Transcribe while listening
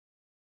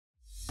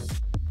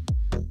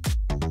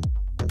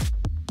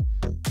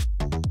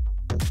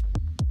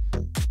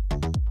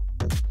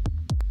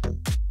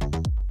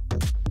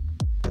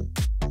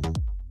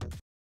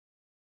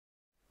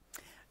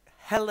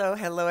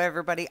Hello,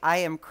 everybody. I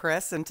am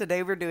Chris, and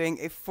today we're doing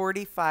a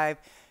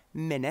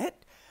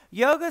 45-minute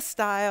yoga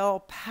style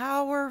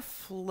power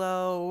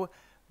flow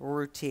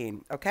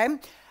routine. Okay.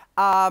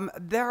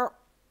 There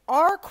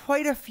are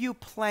quite a few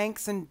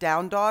planks and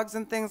down dogs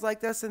and things like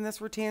this in this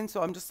routine.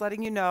 So I'm just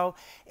letting you know,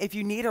 if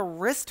you need a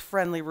wrist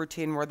friendly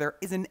routine where there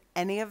isn't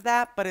any of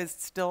that, but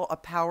it's still a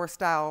power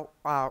style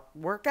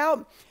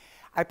workout,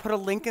 I put a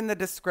link in the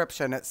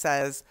description. It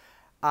says,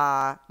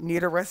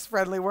 need a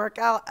wrist-friendly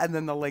workout, and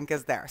then the link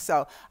is there.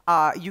 So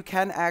you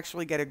can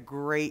actually get a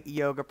great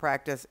yoga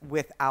practice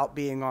without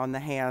being on the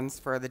hands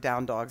for the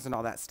down dogs and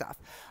all that stuff.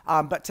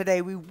 But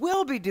today we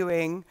will be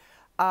doing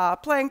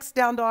planks,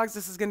 down dogs.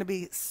 This is going to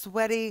be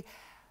sweaty.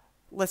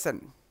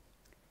 Listen,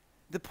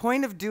 the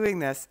point of doing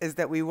this is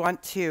that we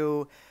want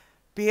to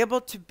be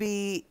able to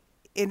be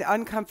in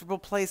uncomfortable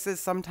places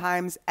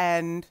sometimes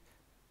and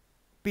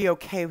be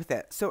okay with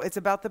it. So it's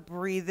about the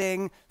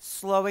breathing,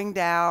 slowing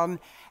down,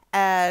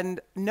 and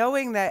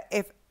knowing that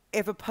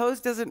if a pose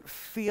doesn't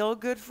feel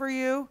good for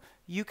you,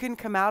 you can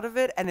come out of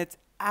it and it's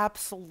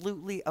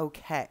absolutely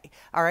okay.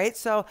 All right.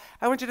 So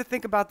I want you to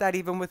think about that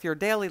even with your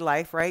daily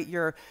life, right?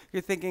 You're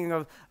thinking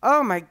of,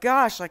 oh my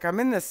gosh, like I'm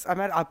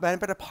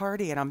at a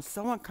party and I'm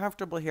so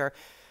uncomfortable here.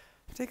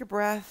 Take a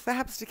breath. That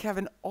happens to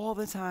Kevin all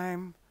the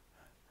time.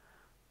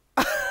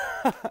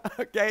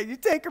 Okay, you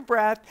take a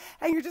breath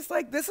and you're just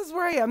like, this is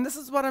where I am. This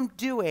is what I'm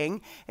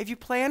doing. If you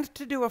planned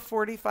to do a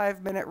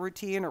 45-minute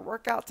routine or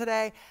workout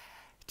today,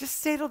 just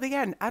stay till the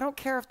end. I don't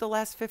care if the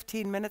last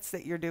 15 minutes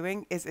that you're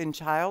doing is in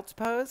child's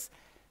pose.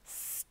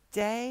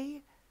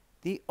 Stay.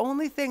 The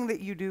only thing that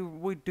you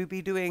would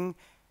be doing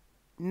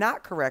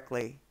not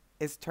correctly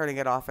is turning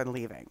it off and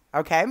leaving.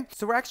 Okay,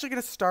 so we're actually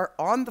going to start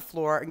on the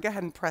floor, and go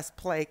ahead and press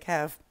play,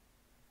 Kev.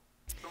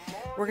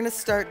 We're going to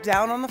start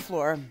down on the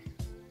floor.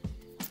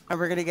 And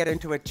we're going to get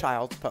into a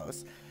child's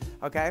pose,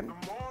 okay?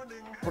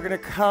 We're going to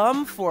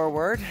come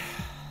forward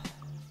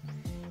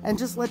and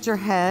just let your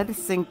head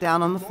sink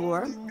down on the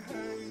floor.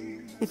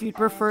 If you'd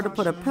prefer to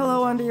put a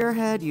pillow under your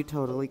head, you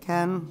totally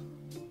can.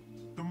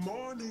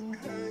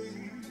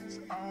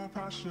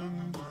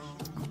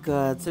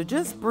 Good, so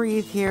just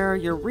breathe here.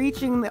 You're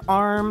reaching the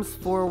arms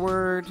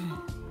forward,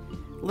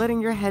 letting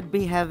your head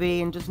be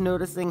heavy and just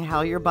noticing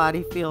how your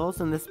body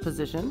feels in this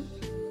position.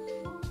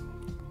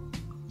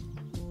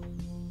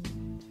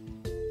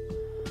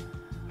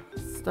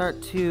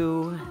 Start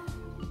to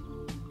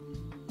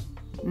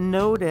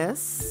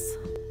notice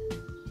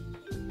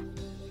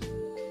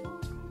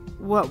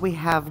what we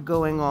have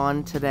going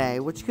on today,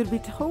 which could be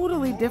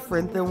totally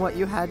different than what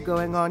you had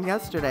going on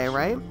yesterday,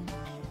 right?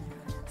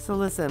 So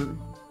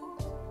listen,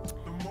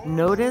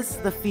 notice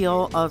the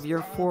feel of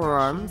your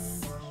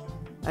forearms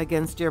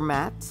against your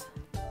mat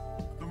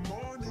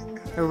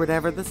or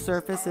whatever the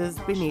surface is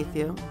beneath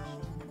you.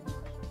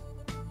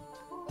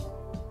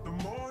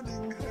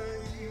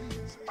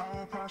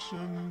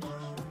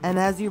 And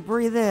as you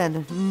breathe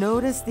in,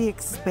 notice the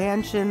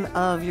expansion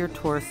of your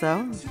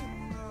torso.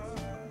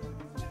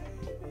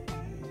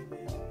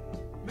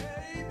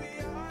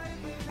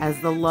 As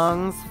the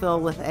lungs fill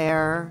with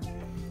air,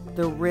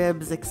 the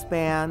ribs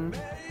expand.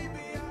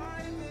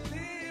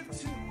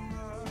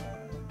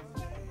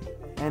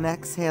 And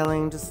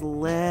exhaling, just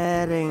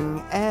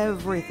letting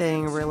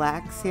everything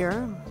relax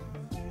here.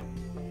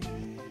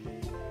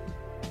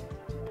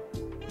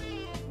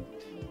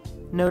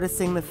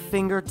 Noticing the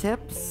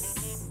fingertips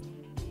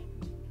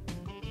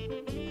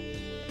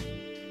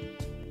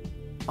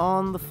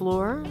on the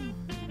floor.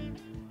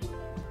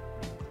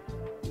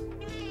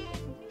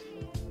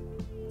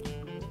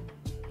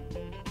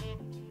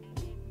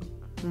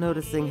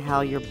 Noticing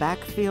how your back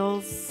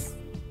feels.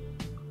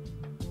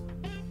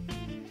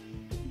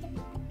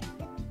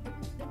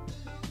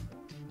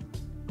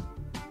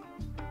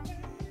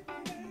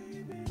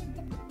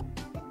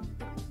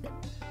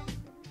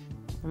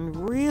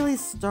 And really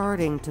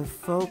starting to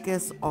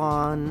focus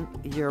on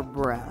your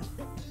breath.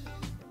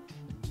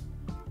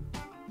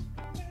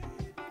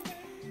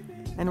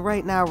 And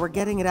right now we're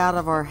getting it out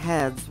of our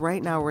heads.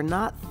 Right now we're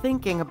not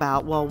thinking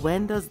about, well,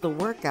 when does the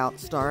workout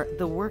start?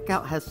 The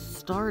workout has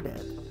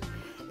started.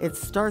 It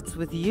starts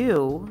with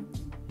you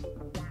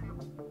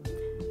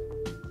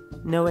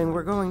knowing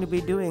we're going to be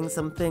doing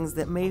some things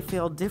that may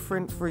feel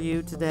different for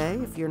you today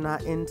if you're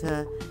not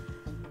into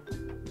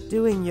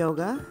doing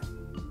yoga.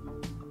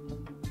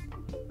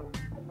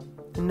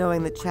 And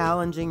knowing that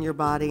challenging your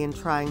body and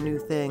trying new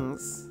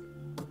things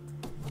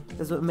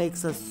is what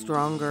makes us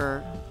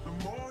stronger.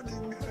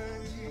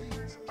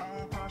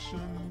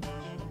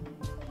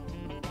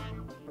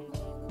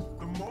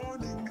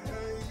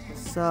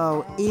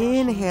 So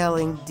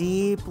inhaling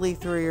deeply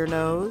through your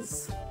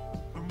nose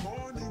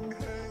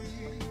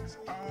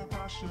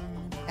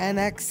and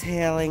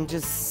exhaling,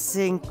 just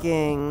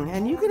sinking.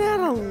 And you can add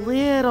a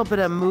little bit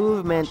of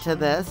movement to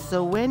this.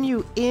 So when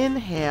you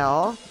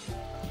inhale,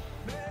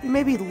 you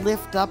maybe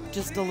lift up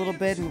just a little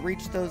bit and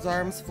reach those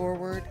arms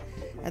forward.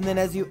 And then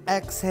as you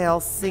exhale,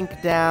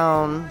 sink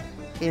down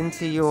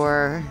into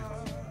your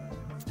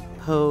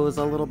pose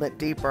a little bit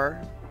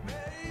deeper.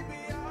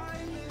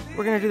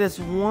 We're going to do this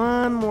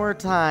one more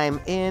time.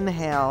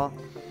 Inhale.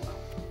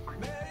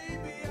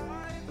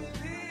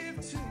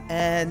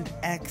 And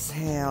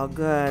exhale.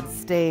 Good.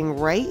 Staying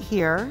right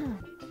here.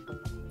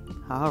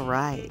 All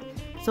right.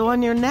 So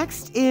on your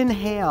next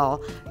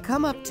inhale,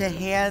 come up to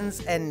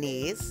hands and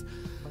knees.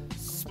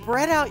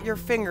 Spread out your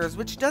fingers,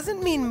 which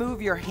doesn't mean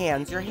move your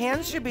hands. Your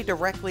hands should be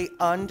directly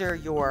under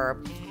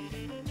your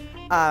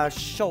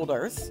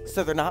shoulders,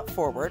 so they're not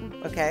forward.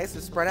 Okay, so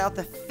spread out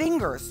the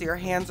fingers so your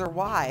hands are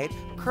wide.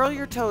 Curl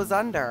your toes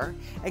under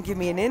and give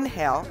me an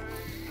inhale.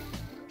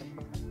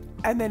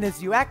 And then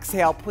as you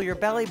exhale, pull your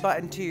belly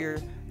button to your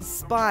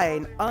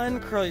spine,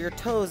 uncurl your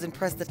toes and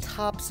press the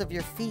tops of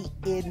your feet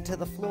into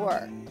the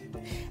floor.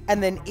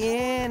 And then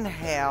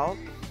inhale,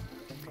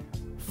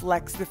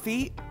 flex the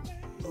feet,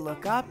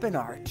 look up and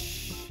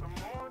arch.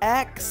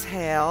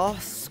 Exhale,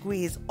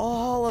 squeeze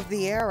all of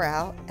the air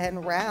out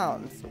and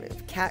round. So we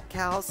have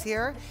cat-cows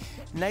here.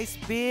 Nice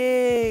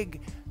big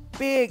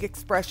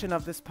expression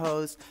of this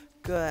pose.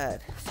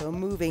 Good. So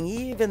moving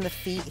even the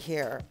feet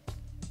here.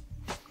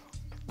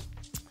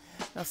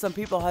 Now some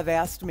people have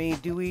asked me,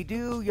 do we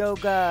do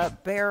yoga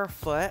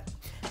barefoot?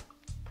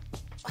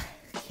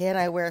 Can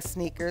I wear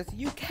sneakers?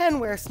 You can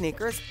wear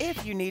sneakers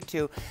if you need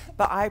to,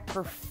 but I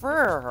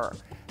prefer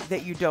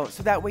that you don't.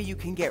 So that way you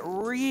can get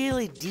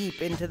really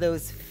deep into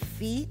those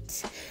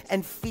feet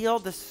and feel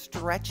the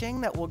stretching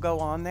that will go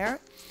on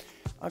there.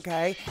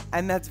 Okay,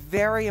 and that's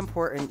very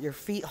important. Your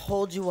feet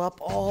hold you up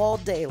all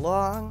day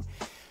long.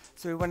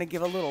 So we want to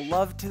give a little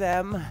love to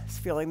them. Just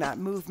feeling that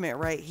movement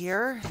right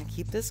here. And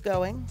keep this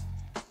going.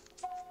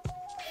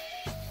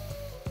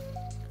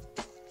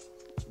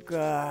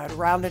 Good.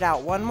 Round it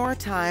out one more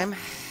time.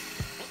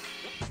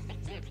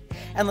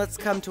 And let's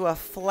come to a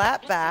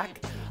flat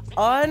back.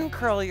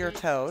 Uncurl your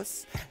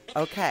toes.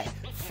 Okay,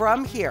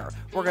 from here,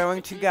 we're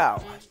going to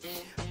go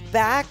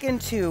back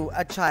into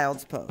a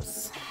child's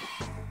pose.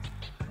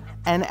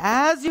 And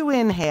as you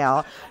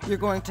inhale, you're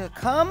going to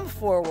come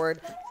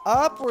forward,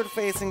 upward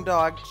facing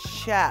dog,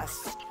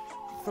 chest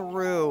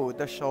through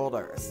the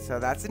shoulders. So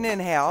that's an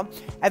inhale.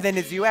 And then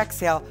as you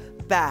exhale,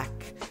 back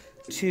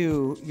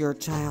to your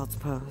child's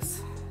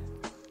pose.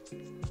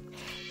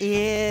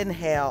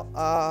 Inhale,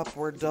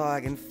 upward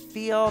dog, and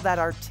feel that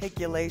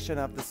articulation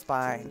of the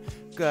spine.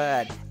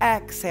 Good.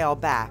 Exhale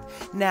back.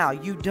 Now,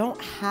 you don't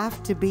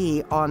have to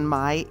be on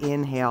my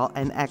inhale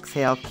and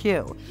exhale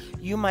cue.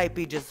 You might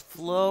be just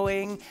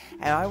flowing,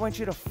 and I want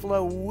you to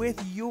flow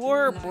with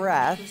your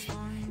breath.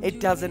 It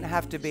doesn't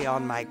have to be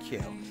on my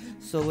cue.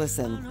 So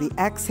listen, the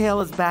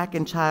exhale is back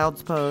in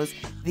child's pose.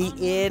 The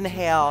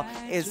inhale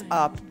is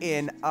up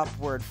in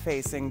upward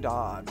facing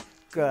dog.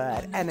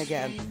 Good. And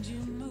again.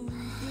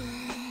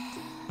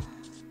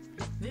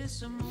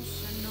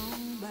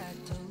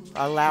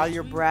 Allow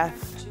your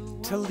breath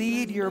to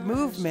lead your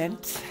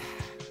movement.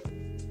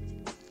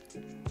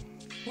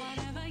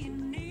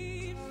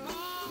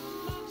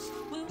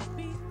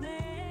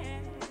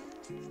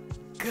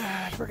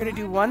 Good. We're going to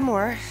do one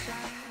more.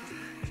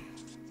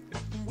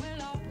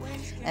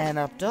 And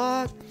up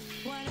dog.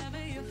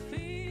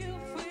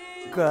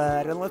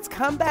 Good. And let's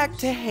come back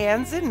to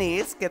hands and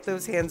knees. Get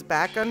those hands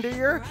back under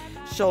your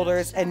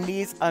shoulders and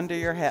knees under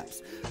your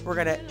hips. We're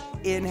going to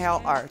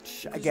inhale,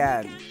 arch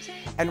again.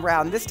 And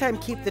round. This time,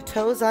 keep the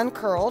toes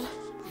uncurled.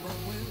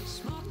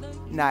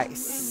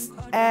 Nice.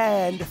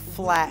 And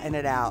flatten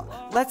it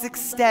out. Let's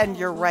extend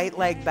your right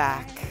leg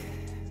back.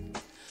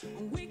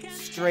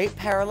 Straight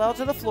parallel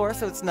to the floor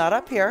so it's not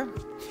up here.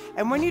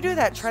 And when you do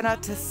that, try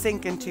not to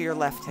sink into your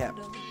left hip.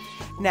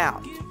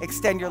 Now,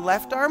 extend your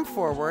left arm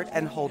forward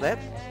and hold it.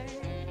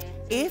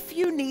 If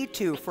you need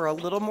to, for a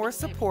little more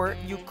support,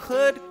 you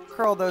could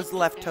curl those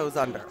left toes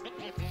under.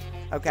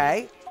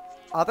 Okay?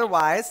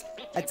 Otherwise,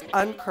 it's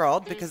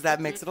uncurled because that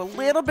makes it a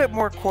little bit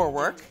more core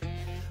work.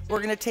 We're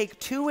going to take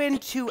 2 in,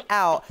 2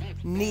 out,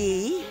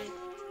 knee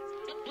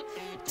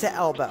to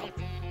elbow.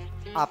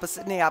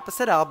 Opposite knee,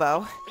 opposite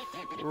elbow.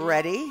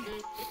 Ready?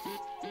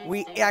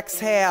 We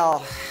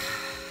exhale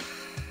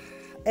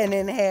and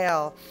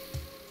inhale.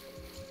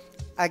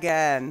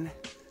 Again.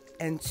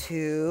 And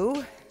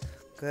 2.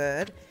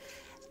 Good.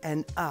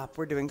 And up.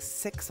 We're doing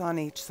 6 on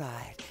each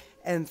side.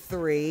 And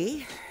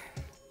 3.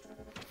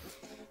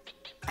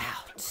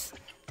 Out.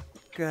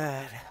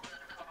 Good.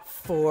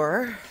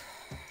 4.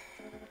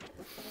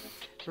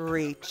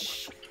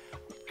 Reach.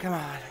 Come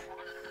on.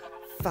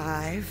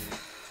 5.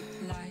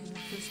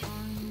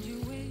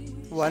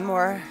 One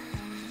more.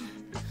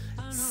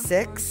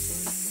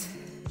 6.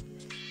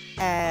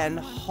 And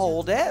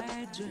hold it.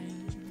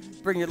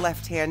 Bring your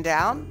left hand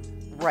down.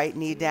 Right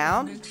knee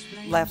down.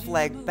 Left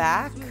leg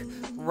back.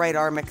 Right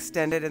arm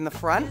extended in the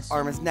front.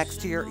 Arm is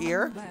next to your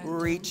ear.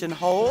 Reach and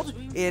hold.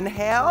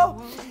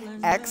 Inhale.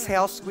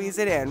 Exhale, squeeze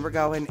it in. We're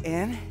going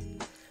in,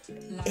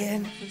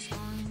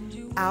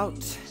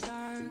 out,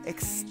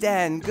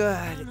 extend.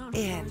 Good.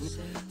 In.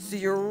 So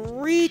you're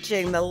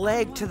reaching the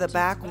leg to the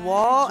back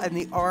wall and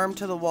the arm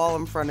to the wall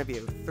in front of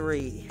you.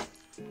 3.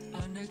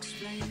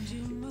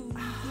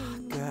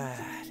 Good.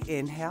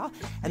 Inhale.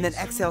 And then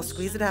exhale,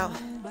 squeeze it out.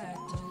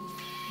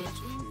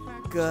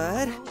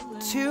 Good.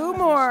 2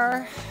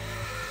 more.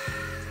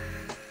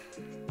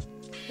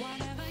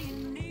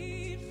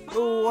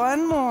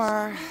 1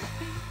 more.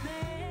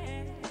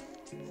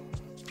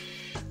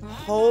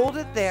 Hold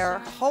it there.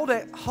 Hold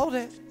it. Hold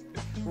it.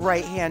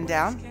 Right hand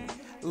down.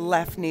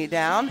 Left knee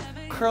down.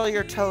 Curl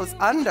your toes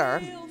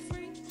under.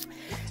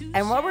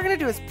 And what we're going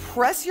to do is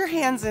press your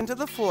hands into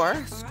the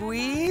floor.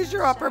 Squeeze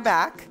your upper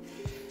back.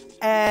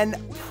 And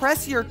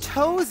press your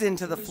toes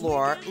into the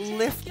floor.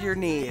 Lift your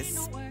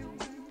knees.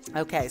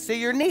 Okay, so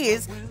your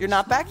knees, you're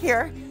not back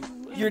here.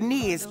 Your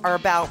knees are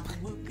about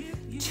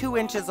 2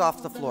 inches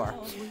off the floor.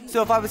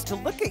 So if I was to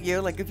look at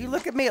you, like if you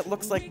look at me, it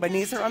looks like my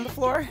knees are on the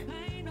floor.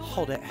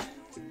 Hold it.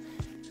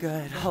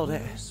 Good, hold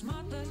it.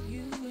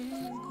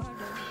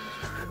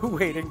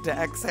 Waiting to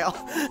exhale.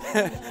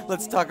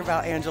 Let's talk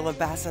about Angela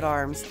Bassett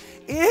arms.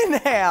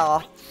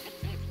 Inhale.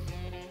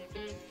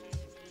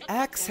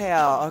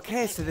 Exhale.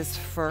 Okay, so this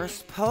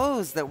first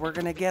pose that we're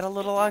gonna get a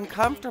little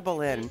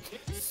uncomfortable in.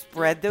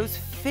 Spread those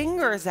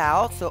fingers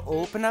out, so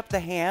open up the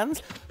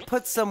hands.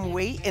 Put some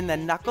weight in the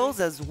knuckles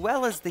as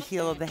well as the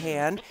heel of the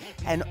hand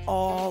and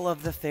all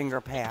of the finger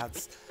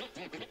pads.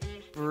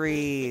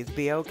 Breathe.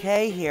 Be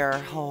okay here.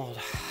 Hold.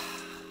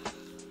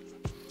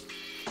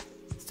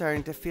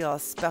 Starting to feel a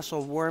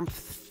special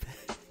warmth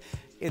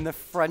in the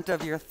front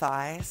of your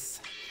thighs.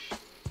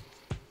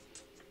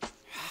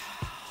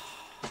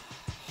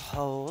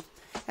 Hold.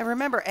 And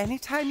remember,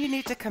 anytime you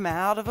need to come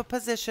out of a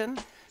position,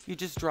 you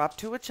just drop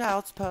to a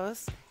child's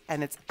pose,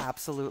 and it's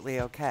absolutely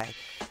okay.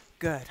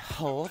 Good.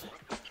 Hold.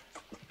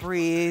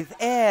 Breathe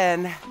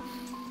in.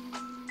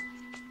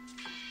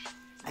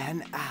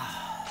 And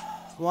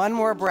out. 1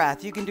 more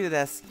breath. You can do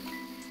this.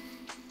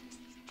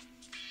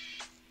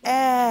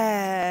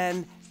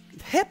 And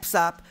hips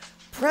up.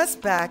 Press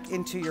back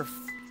into your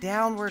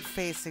downward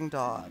facing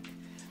dog.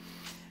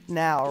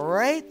 Now,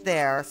 right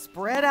there,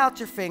 spread out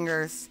your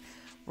fingers.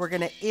 We're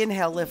going to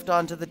inhale, lift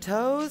onto the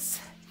toes.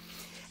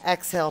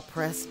 Exhale,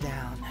 press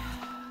down.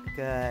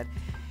 Good.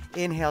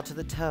 Inhale to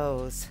the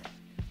toes.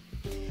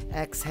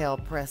 Exhale,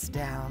 press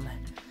down.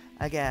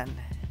 Again.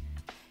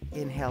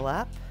 Inhale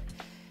up.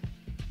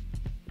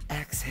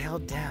 Exhale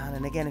down.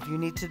 And again, if you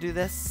need to do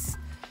this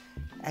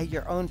at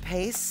your own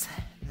pace,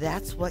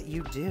 that's what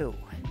you do.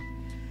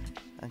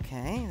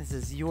 Okay, this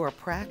is your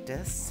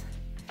practice.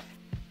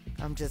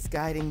 I'm just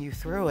guiding you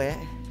through it.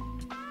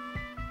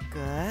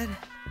 Good.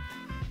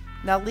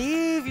 Now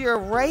leave your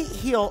right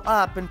heel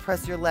up and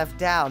press your left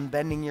down,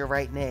 bending your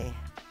right knee.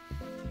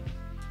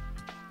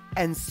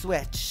 And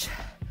switch.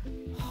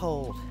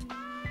 Hold.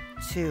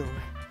 2,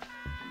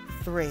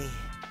 3.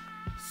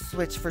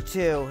 Switch for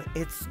 2.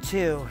 It's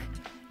 2.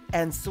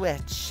 And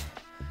switch.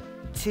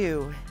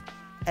 2.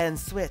 And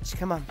switch.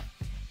 Come on.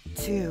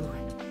 2.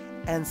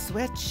 And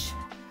switch.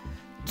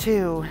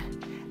 2.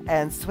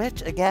 And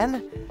switch.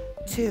 Again.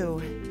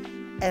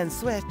 2. And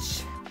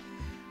switch.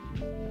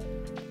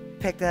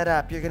 Pick that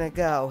up. You're going to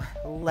go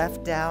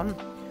left down,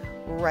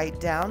 right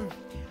down,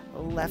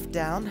 left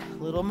down.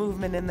 Little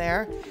movement in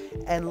there.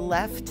 And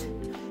left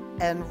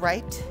and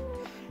right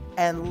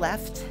and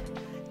left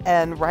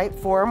and right.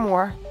 4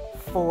 more.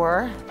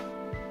 4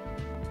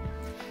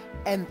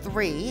 and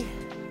 3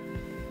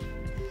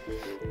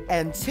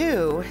 and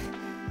 2.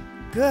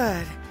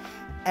 Good.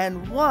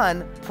 And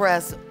 1.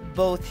 Press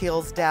both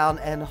heels down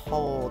and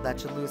hold. That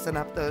should loosen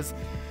up those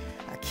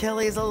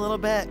Achilles a little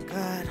bit.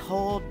 Good.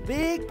 Hold.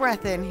 Big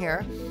breath in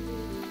here.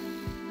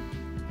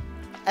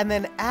 And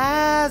then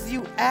as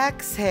you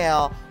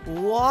exhale,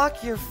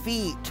 walk your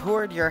feet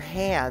toward your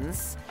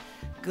hands.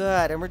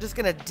 Good. And we're just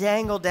going to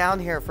dangle down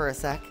here for a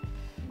sec.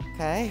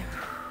 Okay.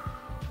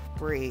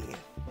 Breathe.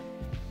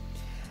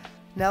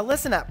 Now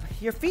listen up.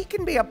 Your feet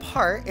can be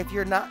apart if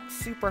you're not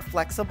super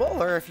flexible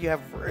or if you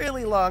have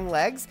really long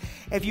legs.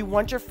 If you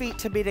want your feet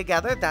to be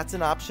together, that's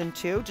an option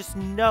too. Just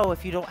know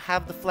if you don't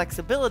have the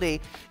flexibility,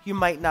 you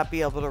might not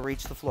be able to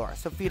reach the floor.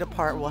 So feet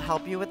apart will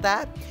help you with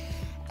that.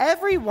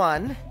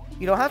 Everyone,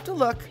 you don't have to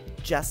look,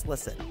 just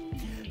listen.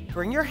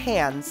 Bring your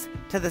hands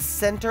to the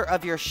center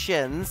of your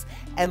shins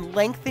and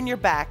lengthen your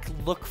back,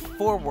 look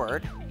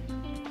forward,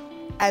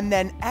 and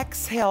then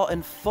exhale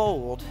and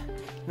fold.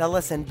 Now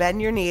listen,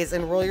 bend your knees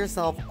and roll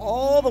yourself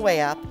all the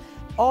way up,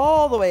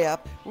 all the way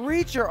up.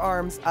 Reach your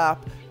arms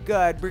up.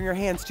 Good. Bring your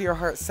hands to your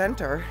heart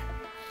center.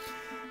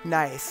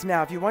 Nice.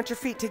 Now, if you want your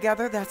feet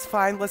together, that's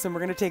fine. Listen,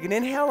 we're going to take an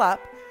inhale up.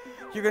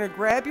 You're going to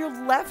grab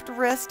your left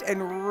wrist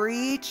and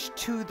reach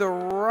to the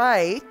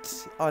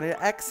right on an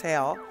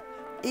exhale.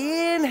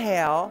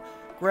 Inhale.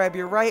 Grab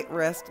your right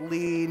wrist,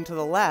 lean to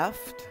the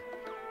left.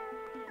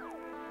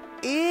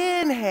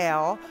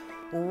 Inhale.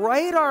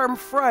 Right arm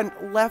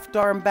front, left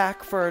arm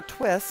back for a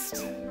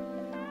twist.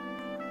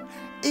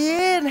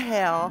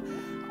 Inhale,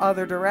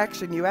 other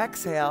direction, you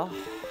exhale.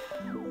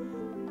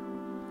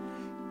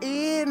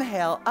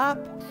 Inhale, up.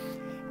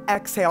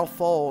 Exhale,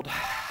 fold.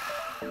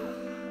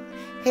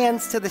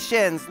 Hands to the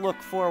shins,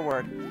 look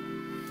forward.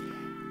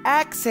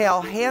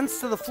 Exhale, hands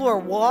to the floor,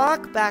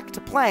 walk back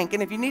to plank.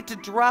 And if you need to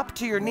drop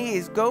to your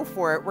knees, go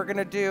for it. We're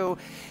gonna do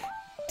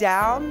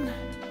down,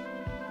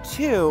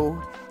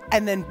 2,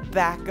 and then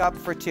back up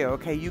for 2.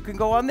 Okay, you can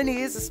go on the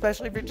knees,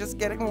 especially if you're just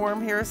getting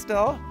warm here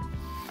still.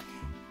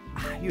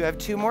 You have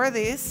 2 more of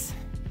these.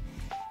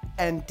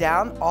 And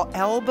down, all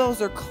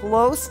elbows are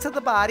close to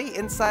the body,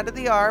 inside of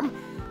the arm.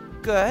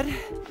 Good.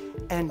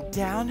 And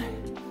down,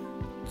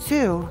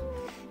 2.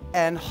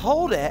 And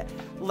hold it.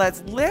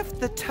 Let's lift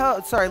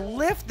the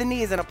lift the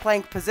knees in a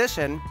plank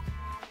position.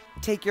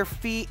 Take your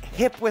feet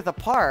hip width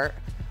apart.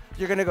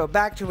 You're gonna go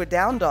back to a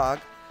down dog.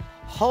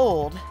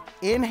 Hold,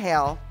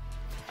 inhale,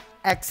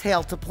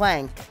 exhale to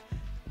plank,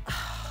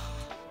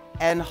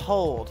 and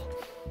hold.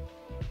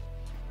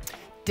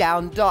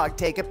 Down dog,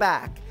 take it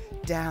back,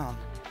 down,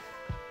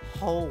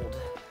 hold.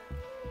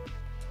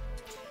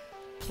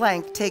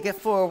 Plank, take it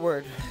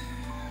forward.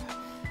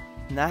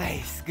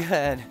 Nice,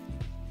 good.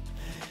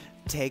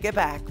 Take it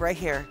back, right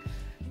here,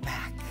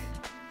 back.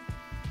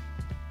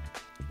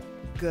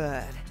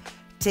 Good.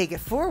 Take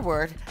it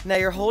forward. Now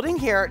you're holding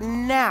here.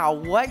 Now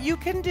what you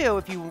can do,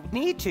 if you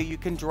need to, you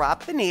can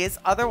drop the knees.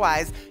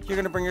 Otherwise, you're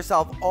gonna bring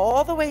yourself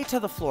all the way to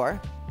the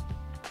floor.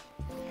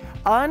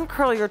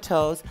 Uncurl your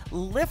toes,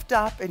 lift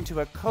up into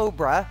a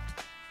cobra.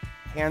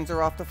 Hands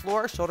are off the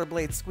floor, shoulder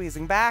blades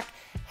squeezing back,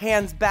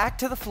 hands back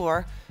to the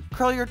floor.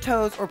 Curl your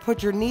toes or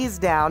put your knees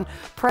down,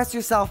 press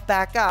yourself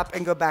back up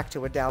and go back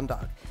to a down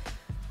dog.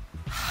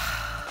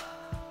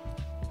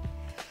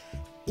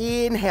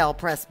 Inhale,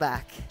 press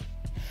back.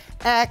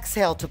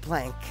 Exhale to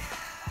plank.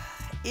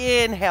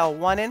 Inhale,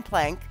 1 in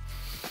plank.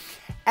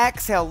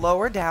 Exhale,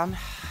 lower down.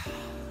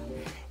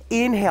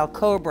 Inhale,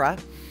 cobra.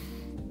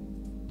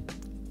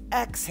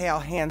 Exhale,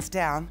 hands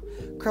down.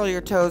 Curl your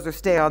toes or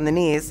stay on the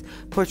knees.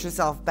 Push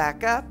yourself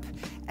back up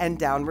and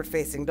downward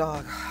facing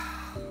dog.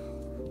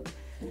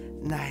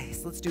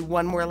 Nice. Let's do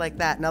 1 more like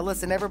that. Now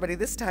listen, everybody,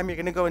 this time you're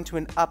gonna go into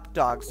an up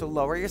dog. So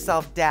lower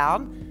yourself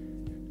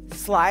down,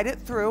 slide it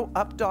through,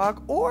 up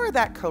dog or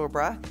that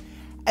cobra,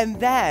 and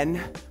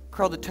then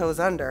curl the toes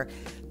under,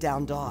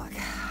 down dog.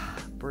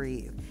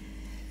 Breathe.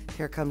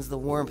 Here comes the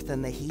warmth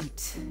and the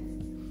heat.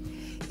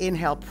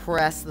 Inhale,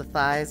 press the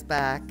thighs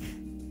back.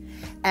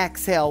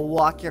 Exhale,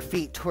 walk your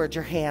feet towards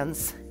your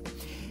hands.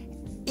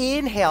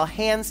 Inhale,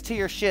 hands to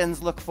your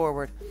shins, look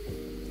forward.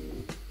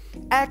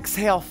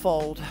 Exhale,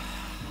 fold.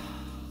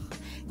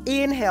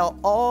 Inhale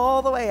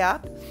all the way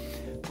up.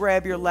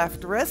 Grab your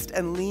left wrist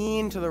and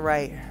lean to the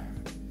right.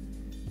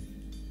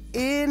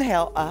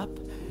 Inhale up.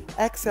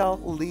 Exhale,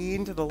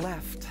 lean to the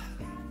left.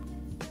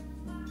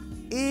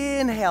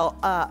 Inhale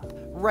up.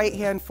 Right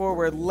hand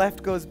forward,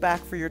 left goes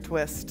back for your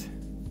twist.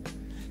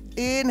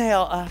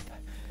 Inhale up.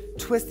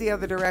 Twist the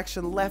other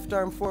direction, left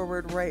arm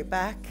forward, right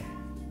back.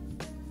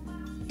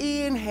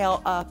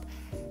 Inhale up.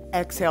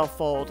 Exhale,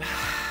 fold.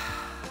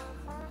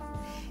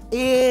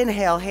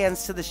 Inhale,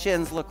 hands to the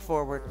shins, look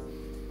forward.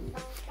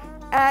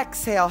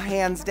 Exhale,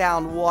 hands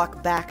down,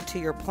 walk back to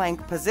your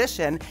plank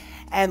position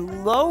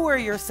and lower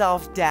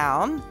yourself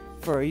down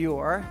for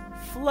your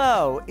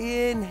flow.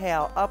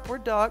 Inhale,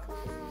 upward dog.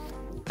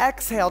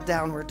 Exhale,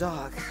 downward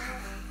dog.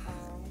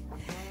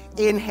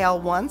 Inhale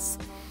once.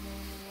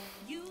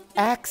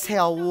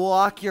 Exhale,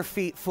 walk your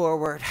feet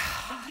forward.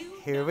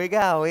 Here we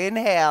go.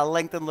 Inhale,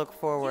 lengthen, look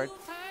forward.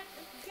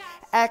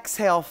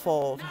 Exhale,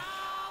 fold.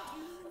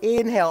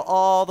 Inhale,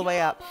 all the way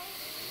up.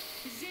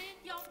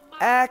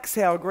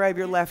 Exhale, grab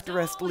your left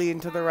wrist, lean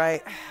to the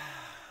right.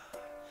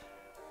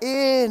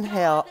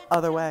 Inhale,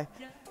 other way.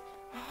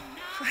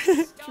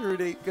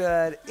 Trudy,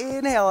 good.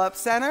 Inhale, up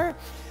center.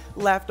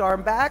 Left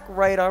arm back,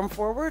 right arm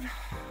forward.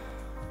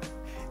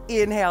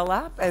 Inhale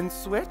up and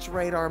switch,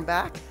 right arm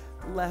back,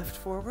 left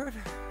forward.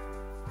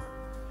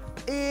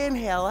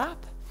 Inhale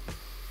up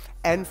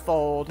and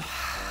fold.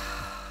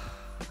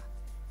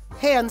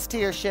 Hands to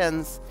your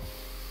shins.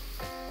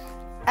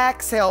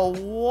 Exhale,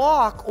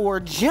 walk or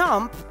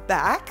jump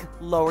back.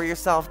 Lower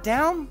yourself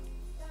down.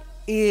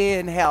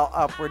 Inhale,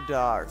 upward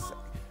dog.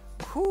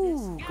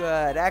 Ooh,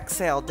 good.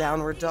 Exhale,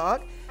 downward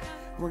dog.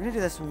 We're going to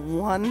do this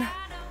 1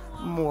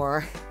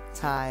 more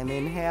time.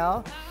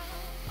 Inhale.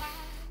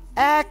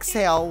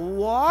 Exhale,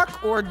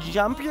 walk or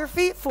jump your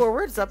feet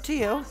forward. It's up to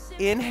you.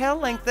 Inhale,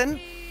 lengthen.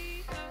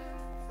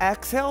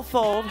 Exhale,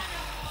 fold.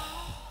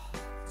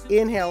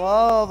 Inhale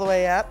all the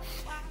way up.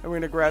 And we're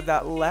going to grab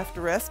that left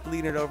wrist,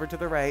 lean it over to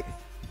the right.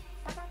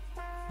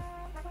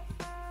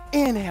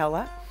 Inhale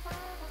up.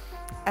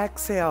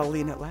 Exhale,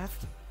 lean it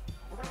left.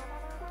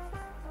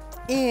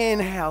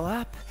 Inhale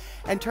up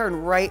and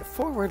turn right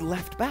forward,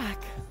 left back.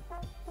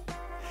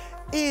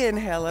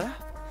 Inhale it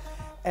up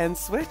and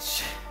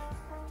switch.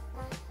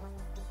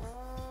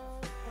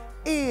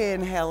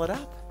 Inhale it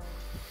up.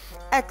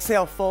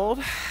 Exhale, fold.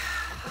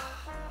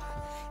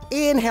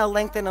 Inhale,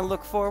 lengthen and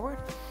look forward.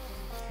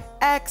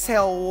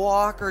 Exhale,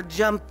 walk or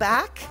jump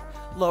back.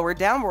 Lower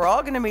down. We're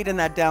all going to meet in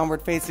that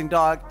downward facing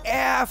dog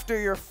after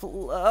your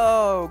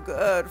flow.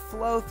 Good.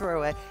 Flow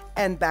through it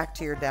and back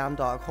to your down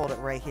dog. Hold it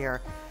right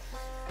here.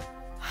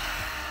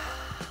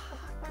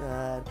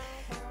 Good.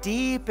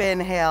 Deep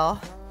inhale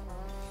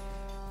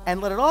and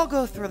let it all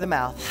go through the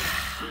mouth.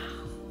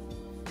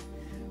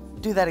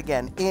 Do that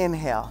again.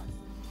 Inhale.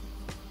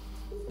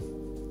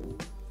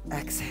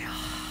 Exhale.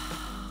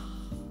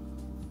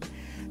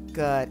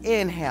 Good.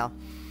 Inhale.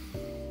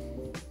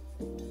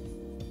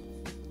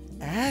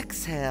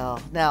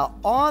 Exhale. Now,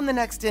 on the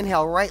next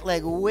inhale, right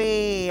leg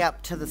way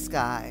up to the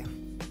sky.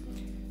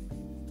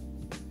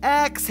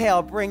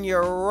 Exhale, bring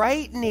your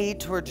right knee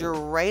towards your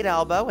right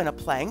elbow in a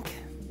plank.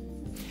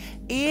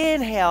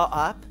 Inhale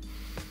up.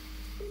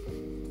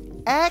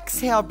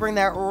 Exhale, bring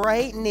that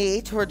right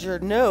knee towards your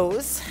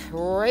nose,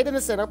 right in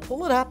the center.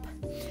 Pull it up.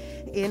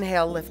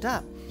 Inhale, lift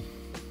up.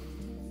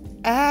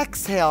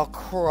 Exhale,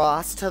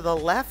 cross to the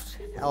left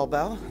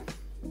elbow.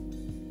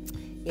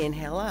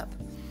 Inhale up.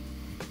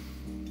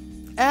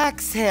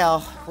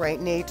 Exhale, right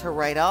knee to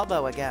right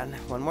elbow again.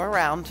 One more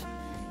round.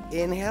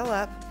 Inhale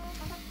up.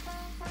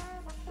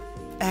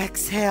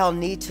 Exhale,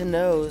 knee to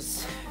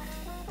nose.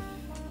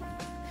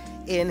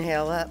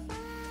 Inhale up.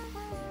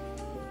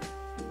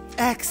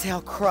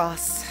 Exhale,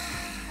 cross.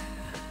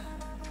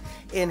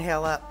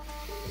 Inhale up.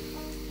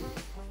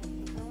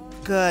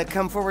 Good.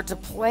 Come forward to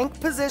plank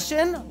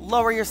position.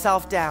 Lower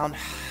yourself down.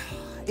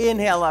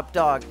 Inhale, up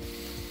dog.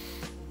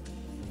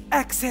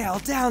 Exhale,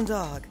 down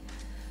dog.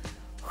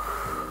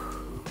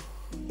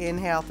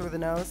 Inhale through the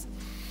nose.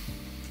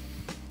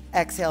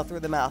 Exhale through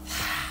the mouth.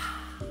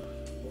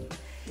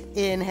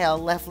 Inhale,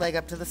 left leg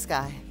up to the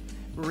sky.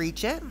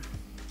 Reach it.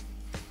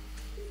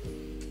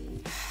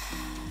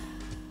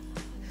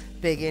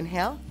 Big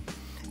inhale.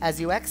 As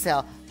you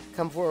exhale,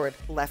 come forward.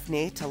 Left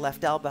knee to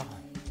left elbow.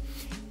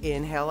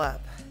 Inhale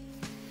up.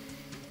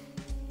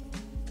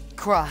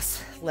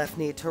 Cross. Left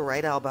knee to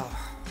right elbow.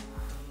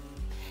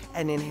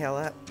 And inhale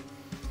up.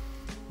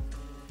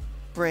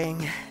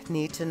 Bring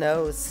knee to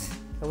nose.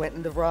 I went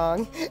in the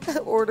wrong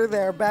order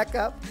there. Back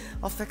up.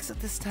 I'll fix it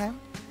this time.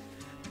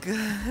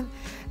 Good.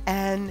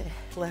 And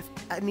left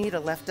knee to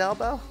left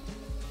elbow.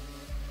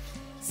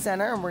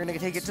 Center. And we're going to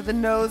take it to the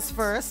nose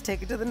first.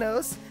 Take it to the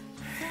nose.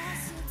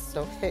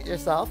 Don't hit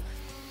yourself.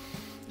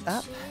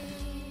 Up.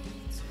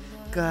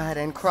 Good.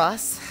 And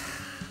cross.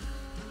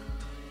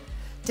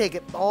 Take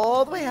it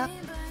all the way up.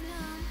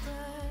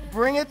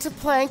 Bring it to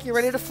plank. You're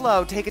ready to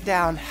flow. Take it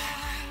down.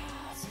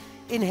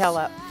 Inhale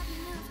up.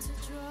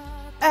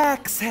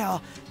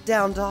 Exhale.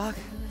 Down dog.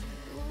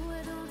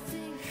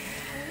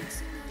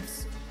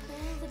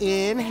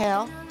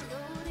 Inhale.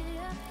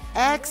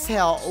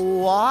 Exhale.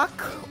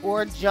 Walk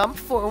or jump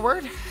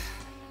forward.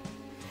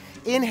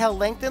 Inhale.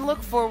 Lengthen.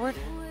 Look forward.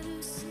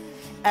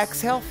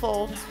 Exhale.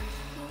 Fold.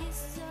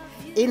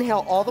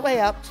 Inhale all the way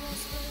up.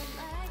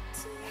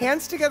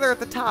 Hands together at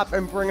the top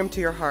and bring them to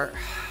your heart.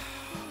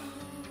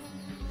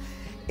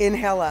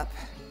 Inhale up.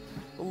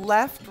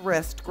 Left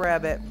wrist,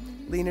 grab it.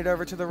 Lean it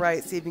over to the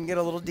right. See if you can get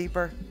a little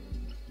deeper.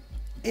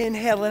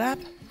 Inhale it up.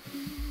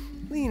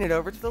 Lean it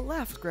over to the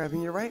left,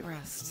 grabbing your right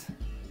wrist.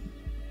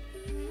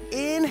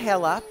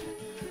 Inhale up.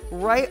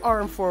 Right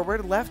arm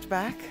forward, left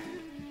back.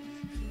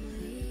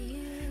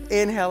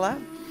 Inhale up.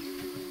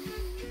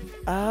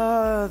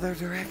 Other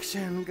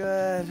direction.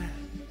 Good.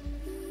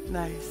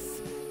 Nice.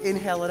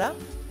 Inhale it up.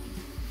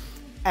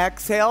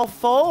 Exhale,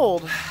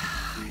 fold.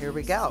 Here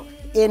we go.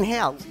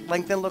 Inhale,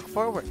 lengthen, look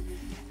forward.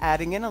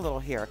 Adding in a little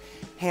here.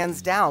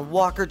 Hands down,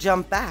 walk or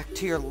jump back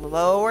to your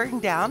lowering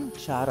down,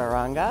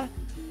 chaturanga.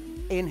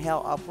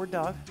 Inhale, upward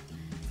dog.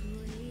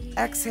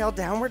 Exhale,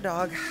 downward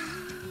dog.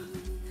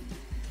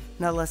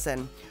 Now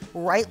listen,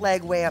 right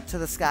leg way up to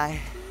the sky.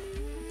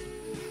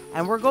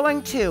 And we're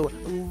going to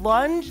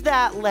lunge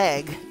that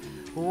leg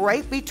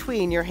right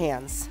between your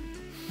hands.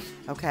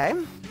 Okay?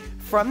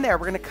 From there,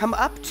 we're gonna come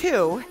up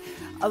to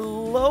a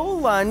low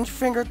lunge,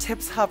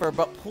 fingertips hover,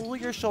 but pull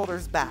your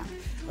shoulders back,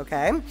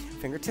 okay?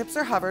 Fingertips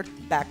are hovered,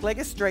 back leg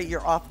is straight,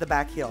 you're off the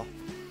back heel.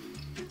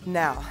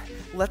 Now,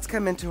 let's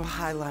come into a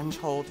high lunge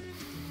hold.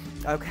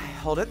 Okay,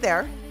 hold it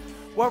there.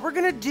 What we're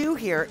gonna do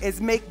here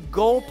is make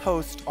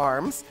goalpost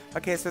arms.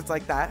 Okay, so it's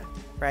like that,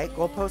 right?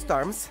 Goalpost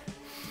arms.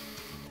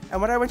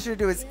 And what I want you to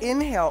do is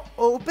inhale,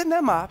 open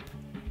them up,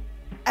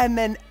 and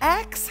then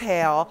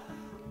exhale,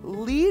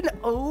 lean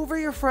over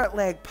your front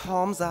leg,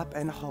 palms up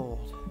and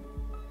hold.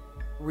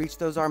 Reach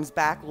those arms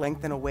back,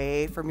 lengthen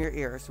away from your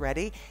ears.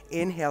 Ready?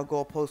 Inhale,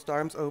 goalpost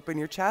arms, open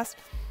your chest.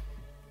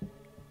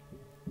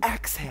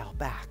 Exhale,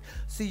 back.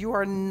 So you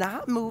are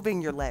not moving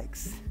your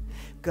legs.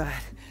 Good.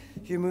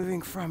 You're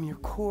moving from your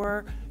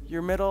core,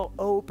 your middle,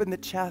 open the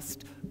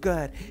chest.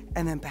 Good.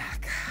 And then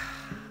back.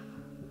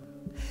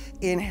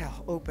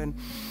 Inhale, open.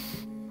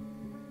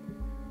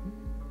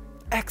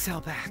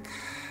 Exhale, back.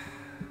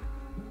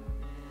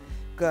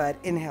 Good.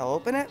 Inhale,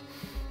 open it.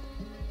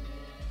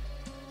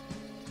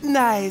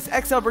 Nice.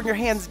 Exhale, bring your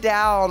hands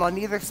down on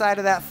either side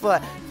of that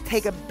foot.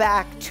 Take it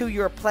back to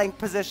your plank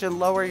position.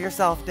 Lower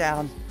yourself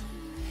down.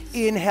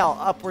 Inhale,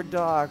 upward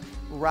dog.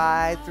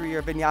 Ride through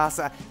your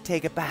vinyasa.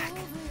 Take it back.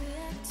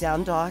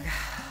 Down dog.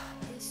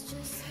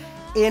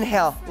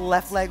 Inhale,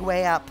 left leg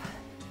way up.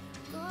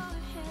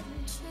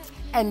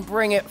 And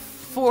bring it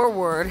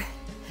forward.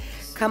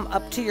 Come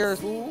up to your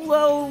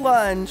low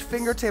lunge.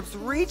 Fingertips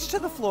reach to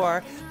the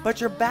floor, but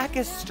your back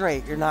is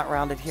straight. You're not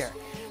rounded here.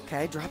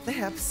 Okay, drop the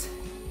hips.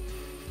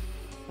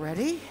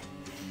 Ready?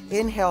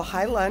 Inhale,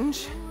 high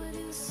lunge.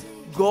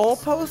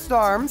 Goalpost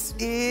arms.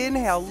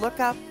 Inhale, look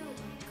up.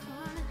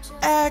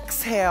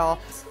 Exhale,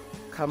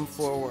 come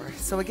forward.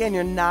 So again,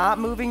 you're not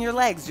moving your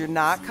legs. You're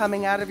not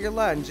coming out of your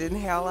lunge.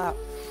 Inhale up,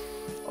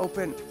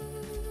 open.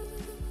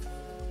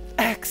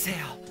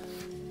 Exhale.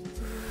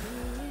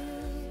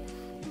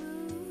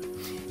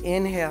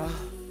 Inhale.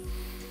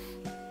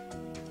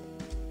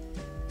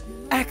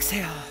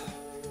 Exhale.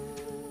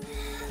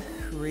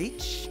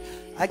 Reach.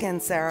 Again,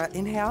 Sarah,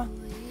 inhale.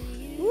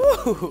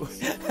 Woo.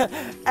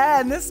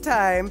 And this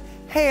time,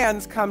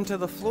 hands come to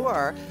the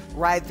floor.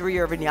 Ride through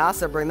your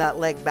vinyasa. Bring that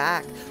leg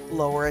back.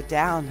 Lower it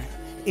down.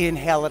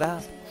 Inhale it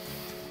up.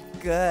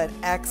 Good.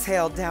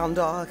 Exhale, down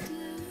dog.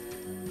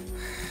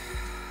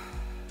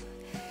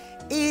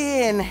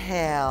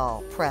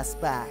 Inhale, press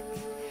back.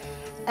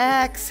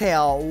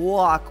 Exhale,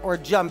 walk or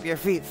jump your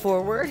feet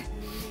forward.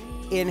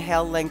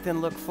 Inhale,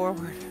 lengthen, look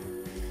forward.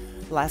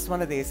 Last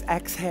one of these.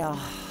 Exhale.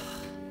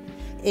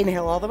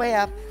 Inhale all the way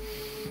up.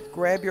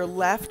 Grab your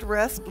left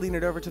wrist, lean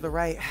it over to the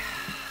right.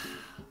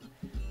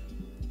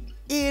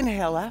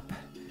 Inhale up.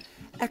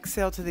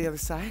 Exhale to the other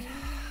side.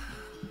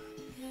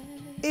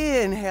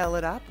 Inhale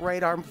it up.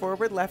 Right arm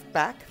forward, left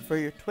back for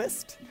your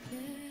twist.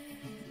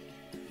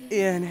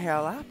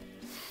 Inhale up.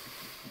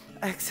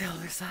 Exhale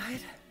other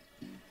side.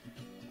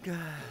 Good.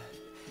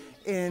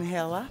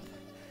 Inhale up.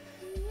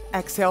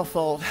 Exhale,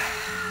 fold.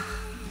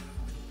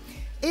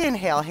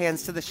 Inhale,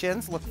 hands to the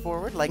shins, look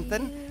forward,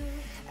 lengthen.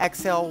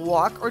 Exhale,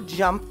 walk or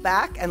jump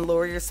back and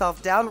lower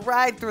yourself down.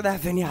 Ride through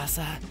that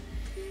vinyasa.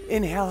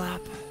 Inhale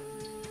up.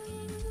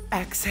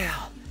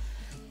 Exhale,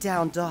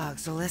 down dog.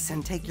 So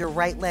listen, take your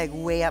right leg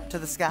way up to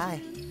the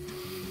sky.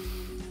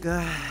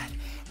 Good.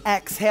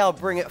 Exhale,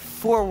 bring it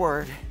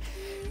forward.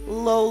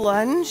 Low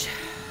lunge.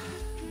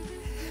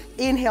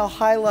 Inhale,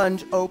 high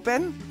lunge,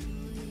 open.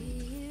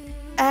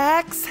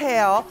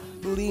 Exhale,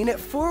 lean it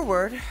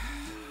forward.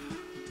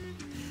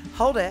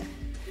 Hold it.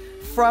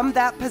 From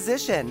that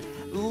position,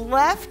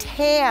 left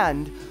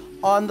hand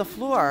on the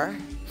floor,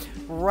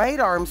 right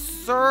arm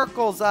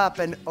circles up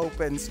and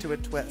opens to a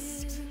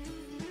twist.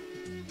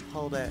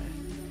 Hold it.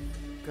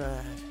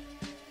 Good.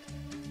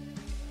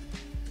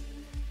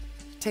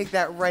 Take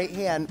that right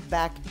hand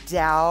back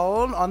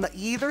down on the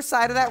either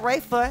side of that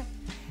right foot.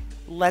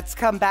 Let's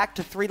come back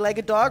to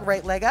three-legged dog,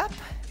 right leg up.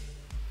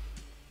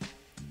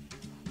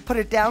 Put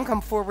it down,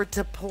 come forward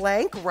to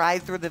plank,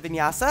 ride through the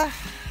vinyasa.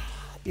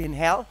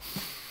 Inhale.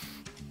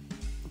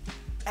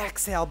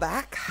 Exhale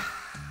back.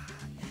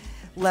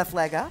 Left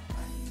leg up.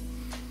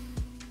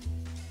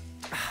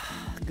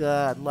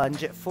 Good,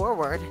 lunge it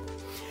forward.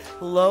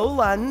 Low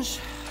lunge.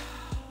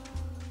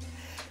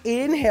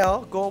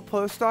 Inhale,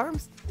 goalpost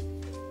arms.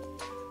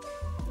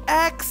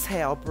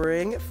 Exhale,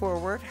 bring it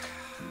forward.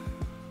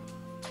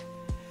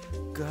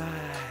 Good.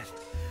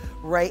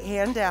 Right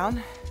hand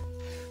down.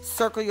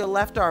 Circle your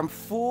left arm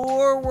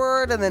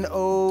forward and then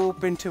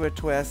open to a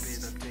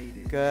twist.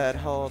 Good,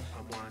 hold.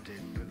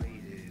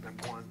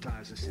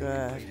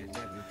 Good.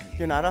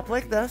 You're not up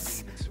like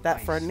this.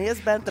 That front knee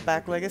is bent, the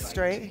back leg is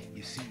straight.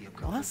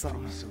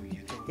 Awesome.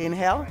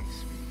 Inhale.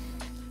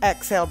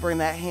 Exhale, bring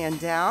that hand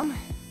down.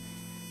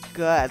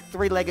 Good.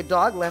 Three-legged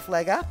dog, left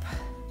leg up.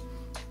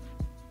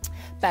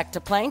 Back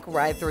to plank,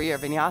 ride through your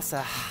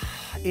vinyasa.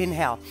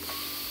 Inhale.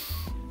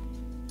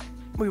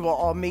 We will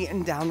all meet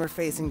in downward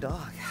facing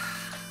dog.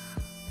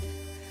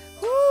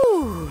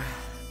 Woo.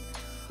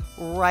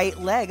 Right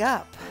leg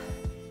up.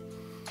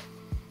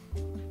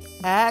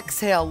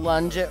 Exhale,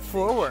 lunge it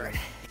forward.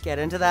 Get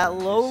into that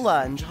low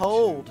lunge,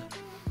 hold.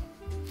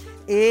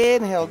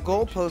 Inhale,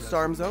 goalpost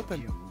arms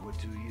open.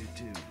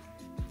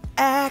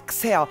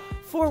 Exhale,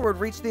 forward,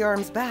 reach the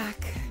arms back.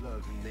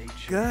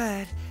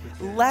 Good.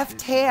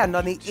 Left hand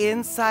on the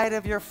inside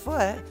of your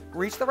foot.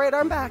 Reach the right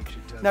arm back.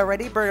 Now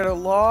ready? Bring it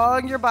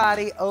along your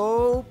body.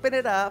 Open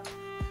it up.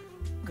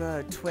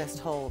 Good. Twist,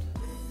 hold.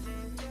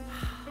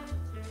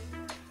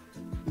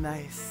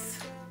 Nice.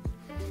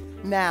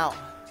 Now,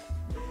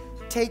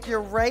 take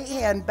your right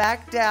hand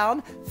back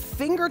down.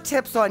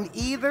 Fingertips on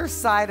either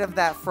side of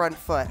that front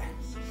foot.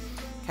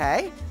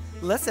 Okay?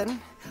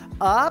 Listen.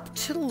 Up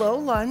to low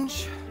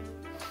lunge.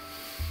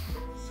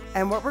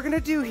 And what we're going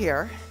to do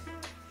here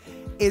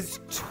is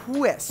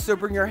twist. So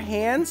bring your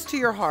hands to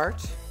your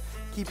heart.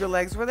 Keep your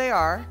legs where they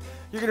are.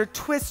 You're going to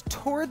twist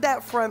toward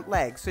that front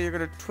leg. So you're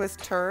going to twist,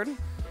 turn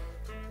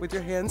with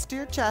your hands to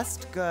your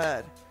chest.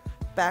 Good.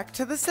 Back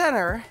to the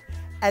center.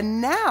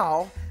 And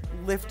now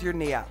lift your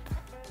knee up.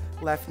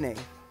 Left knee.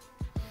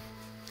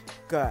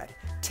 Good.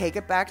 Take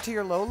it back to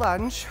your low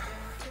lunge.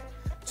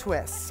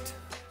 Twist.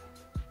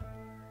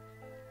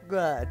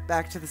 Good.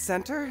 Back to the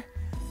center.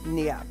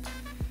 Knee up.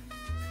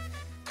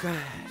 Good.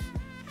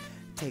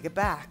 Take it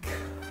back.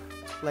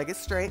 Leg is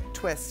straight.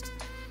 Twist.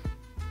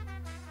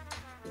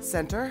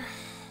 Center.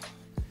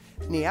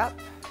 Knee up.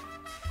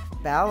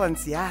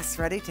 Balance. Yes.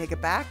 Ready? Take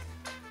it back.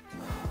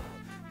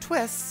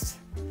 Twist.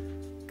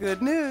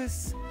 Good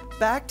news.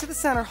 Back to the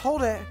center.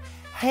 Hold it.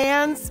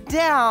 Hands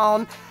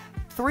down.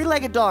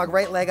 Three-legged dog.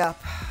 Right leg up.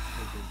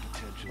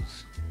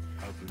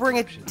 Bring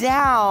it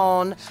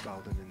down.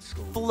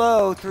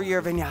 Flow through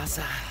your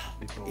vinyasa.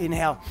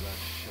 Inhale.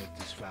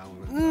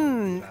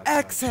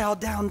 Exhale,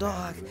 down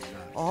dog.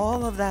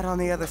 All of that on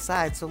the other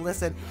side. So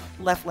listen,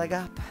 left leg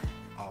up.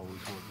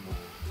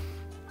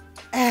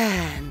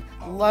 And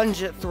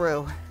lunge it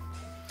through.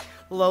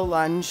 Low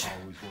lunge.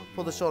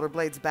 Pull the shoulder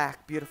blades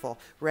back. Beautiful.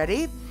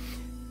 Ready?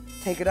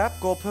 Take it up,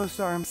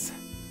 goalpost arms.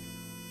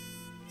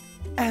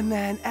 And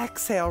then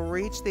exhale,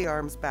 reach the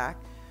arms back.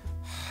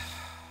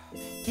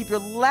 Keep your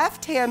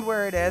left hand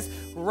where it is,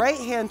 right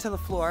hand to the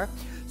floor.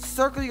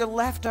 Circle your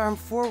left arm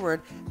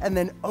forward and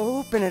then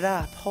open it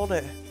up. Hold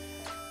it.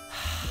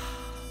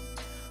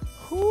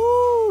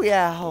 Whoo,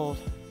 yeah, hold.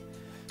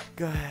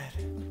 Good.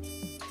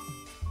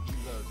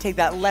 Take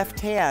that left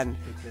hand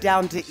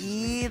down to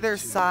either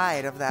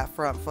side of that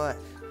front foot.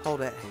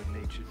 Hold it.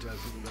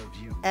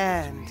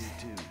 And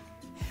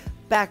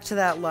back to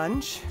that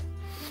lunge.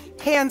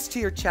 Hands to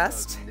your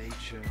chest.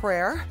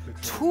 Prayer.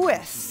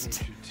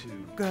 Twist.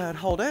 Good.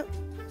 Hold it.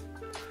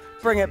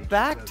 Bring it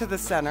back to the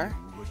center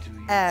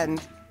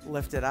and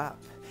lift it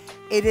up.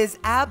 It is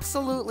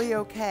absolutely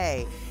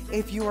okay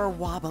if you are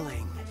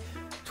wobbling.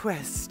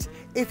 Twist.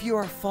 If you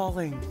are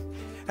falling.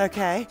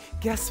 Okay?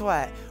 Guess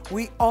what?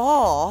 We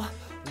all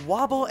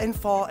wobble and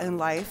fall in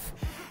life,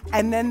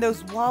 and then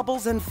those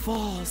wobbles and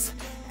falls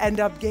end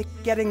up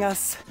getting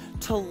us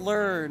to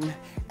learn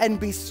and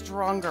be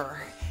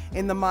stronger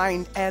in the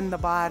mind and the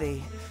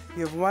body.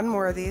 You have one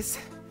more of these.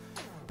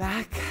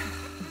 Back.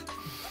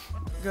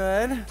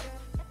 Good.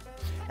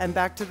 And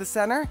back to the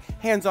center.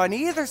 Hands on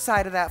either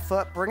side of that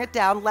foot. Bring it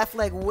down. Left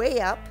leg way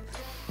up.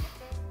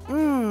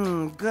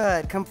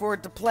 Good. Come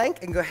forward to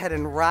plank and go ahead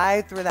and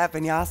ride through that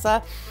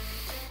vinyasa.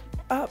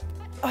 Up.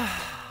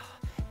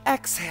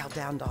 Exhale,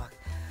 down dog.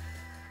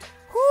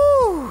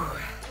 Whoo.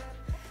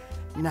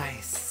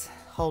 Nice.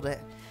 Hold it.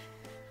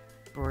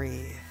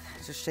 Breathe.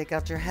 Just shake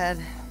out your head.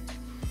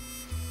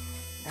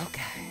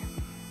 Okay.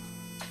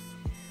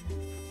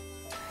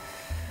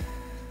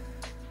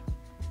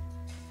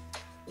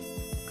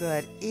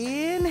 Good.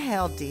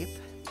 Inhale deep.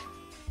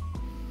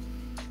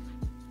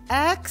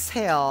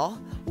 Exhale.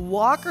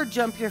 Walk or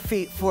jump your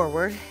feet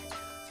forward.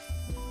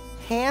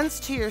 Hands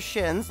to your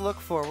shins. Look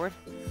forward.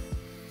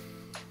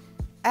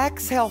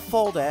 Exhale,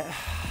 fold it.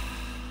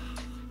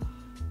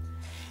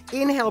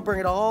 Inhale,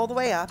 bring it all the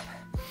way up.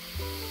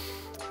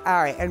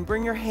 All right, and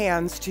bring your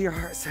hands to your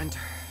heart center.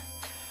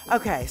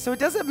 Okay, so it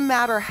doesn't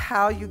matter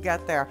how you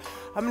get there.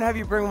 I'm gonna have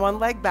you bring one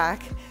leg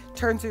back,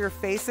 turn so you're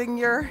facing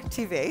your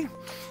TV,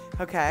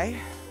 okay?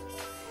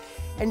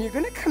 And you're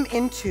gonna come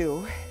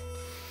into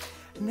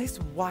a nice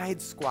wide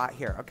squat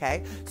here,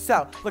 okay?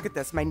 So look at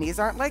this, my knees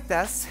aren't like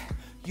this.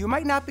 You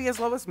might not be as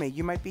low as me,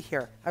 you might be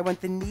here. I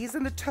want the knees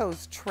and the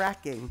toes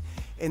tracking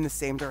in the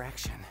same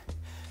direction.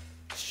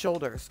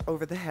 Shoulders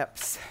over the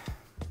hips.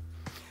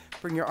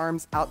 Bring your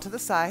arms out to the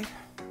side.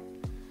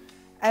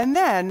 And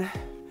then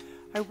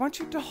I want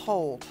you to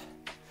hold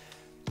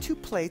 2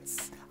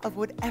 plates of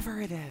whatever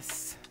it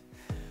is.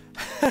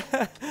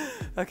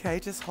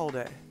 Okay, just hold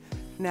it.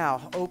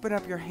 Now, open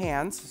up your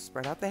hands,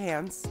 spread out the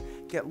hands,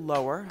 get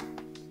lower.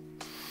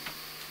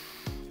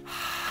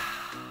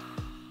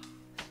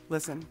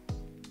 Listen.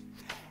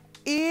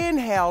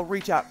 Inhale,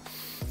 reach up,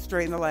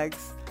 straighten the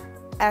legs.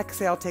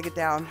 Exhale, take it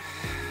down.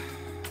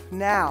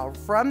 Now,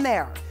 from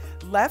there,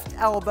 left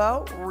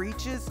elbow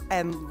reaches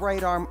and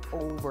right arm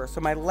over. So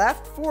my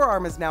left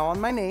forearm is now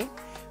on my knee.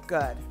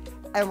 Good.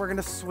 And we're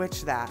gonna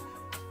switch that.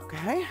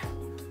 Okay?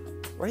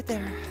 Right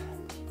there.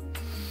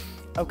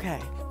 Okay.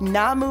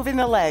 Not moving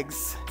the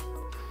legs.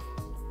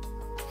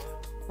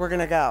 We're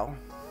gonna go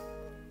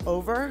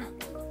over,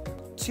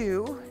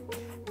 2,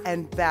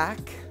 and back,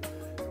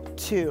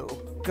 2.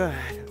 Good.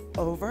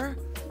 Over,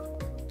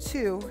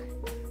 2,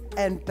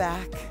 and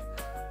back,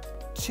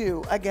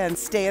 2. Again,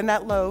 stay in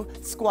that low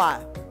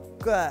squat.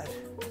 Good.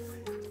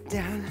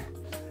 Down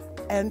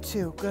and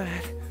 2. Good.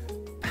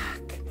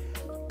 Back.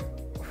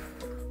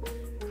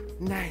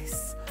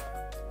 Nice.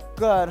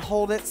 Good.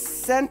 Hold it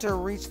center.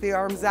 Reach the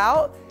arms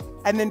out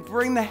and then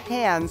bring the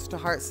hands to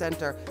heart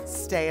center.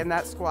 Stay in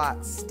that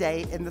squat.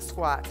 Stay in the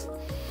squat.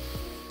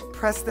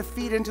 Press the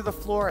feet into the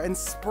floor and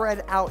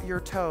spread out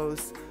your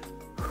toes.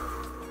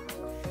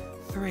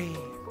 3,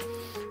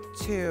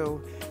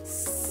 2,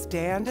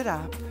 stand it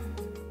up.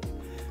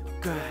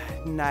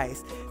 Good,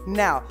 nice.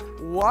 Now,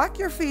 walk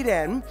your feet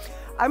in.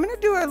 I'm gonna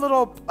do a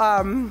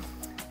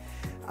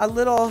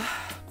little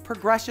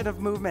progression of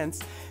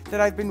movements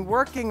that I've been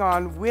working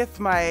on with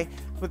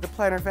the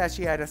plantar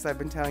fasciitis I've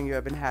been telling you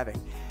I've been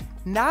having.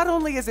 Not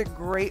only is it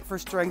great for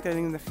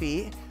strengthening the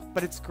feet,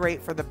 but it's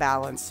great for the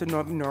balance. So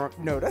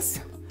notice,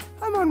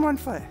 I'm on one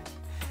foot.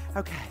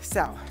 Okay,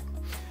 so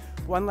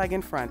one leg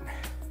in front.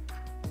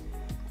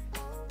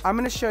 I'm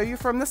gonna show you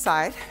from the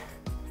side.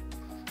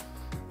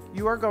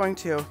 You are going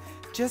to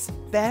just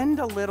bend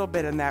a little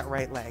bit in that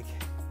right leg.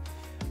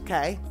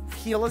 Okay,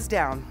 heel is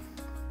down.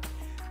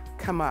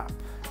 Come up.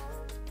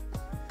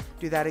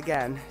 Do that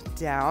again.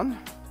 Down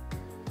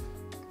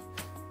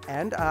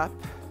and up.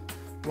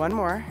 One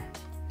more.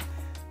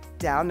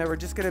 Down. Now we're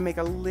just gonna make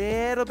a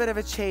little bit of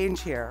a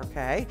change here,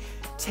 okay?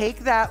 Take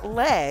that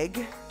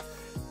leg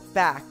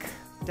back,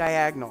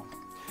 diagonal.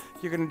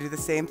 you're gonna do the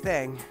same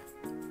thing.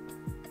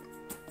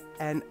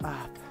 And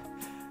up.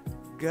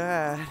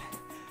 Good.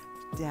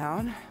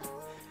 Down.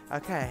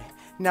 Okay.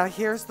 Now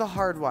here's the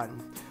hard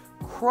one.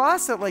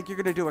 Cross it like you're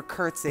gonna do a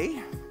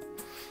curtsy.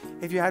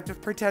 If you have to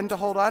pretend to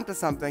hold on to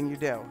something, you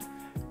do.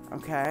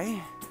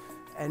 Okay.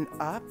 And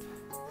up.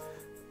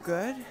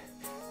 Good.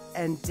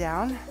 And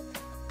down.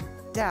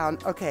 Down.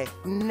 Okay.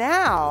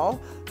 Now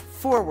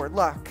forward.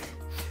 Look.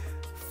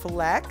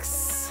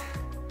 Flex.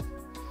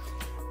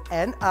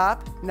 And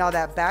up. Now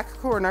that back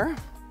corner.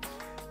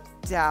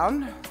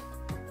 Down.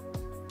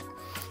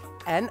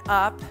 And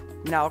up.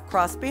 Now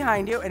cross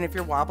behind you. And if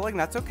you're wobbling,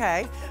 that's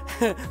okay.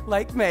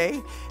 Like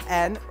me.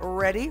 And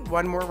ready.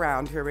 One more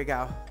round. Here we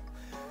go.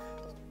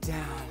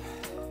 Down.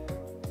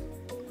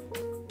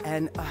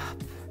 And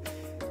up.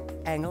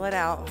 Angle it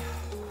out.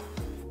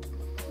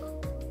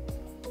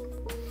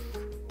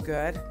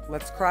 Good.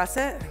 Let's cross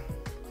it.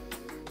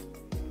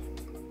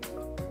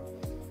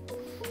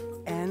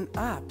 And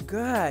up.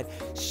 Good.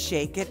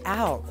 Shake it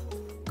out.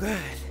 Good.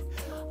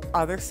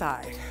 Other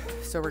side.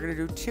 So we're going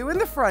to do 2 in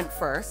the front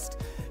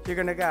first. You're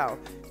going to go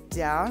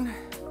down,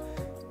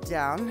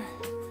 down,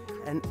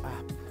 and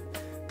up.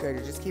 Good.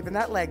 You're just keeping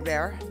that leg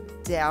there.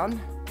 Down,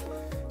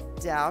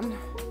 down,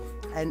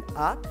 and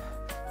up.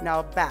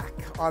 Now back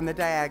on the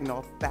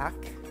diagonal. Back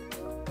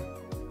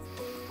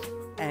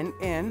and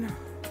in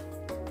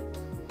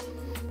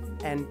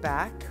and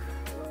back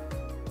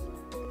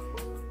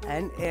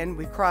and in.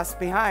 We cross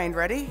behind.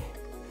 Ready?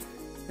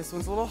 This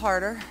one's a little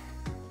harder.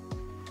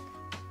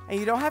 And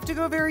you don't have to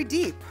go very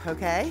deep,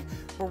 okay?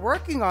 We're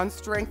working on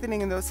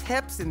strengthening in those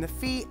hips and the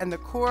feet and the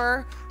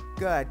core.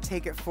 Good.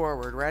 Take it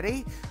forward.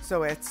 Ready?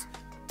 So it's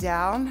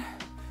down,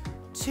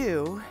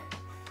 2,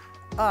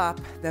 up,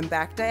 then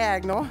back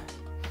diagonal.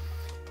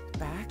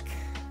 Back.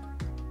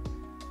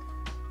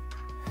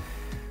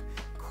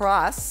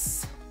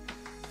 Cross.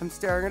 I'm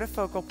staring at a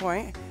focal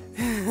point.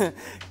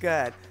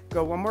 Good.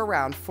 Go one more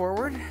round.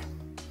 Forward.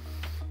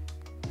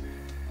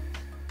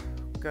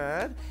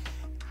 Good.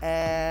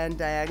 And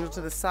diagonal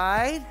to the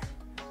side.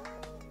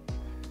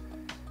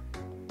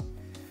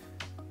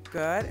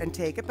 Good. And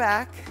take it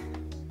back.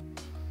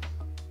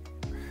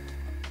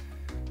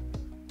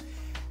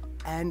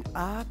 And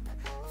up.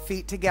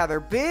 Feet together.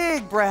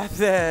 Big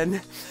breath in.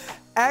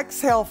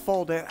 Exhale,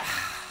 fold it.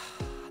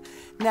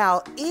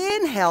 Now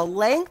inhale,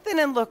 lengthen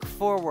and look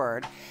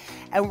forward.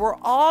 And we're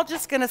all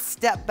just gonna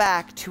step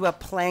back to a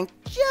plank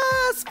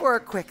just for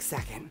a quick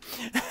second.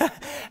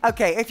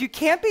 Okay, if you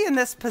can't be in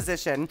this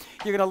position,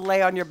 you're gonna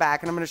lay on your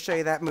back, and I'm gonna show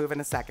you that move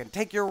in a second.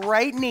 Take your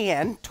right knee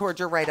in towards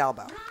your right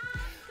elbow.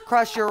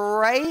 Cross your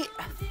right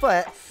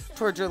foot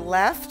towards your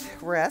left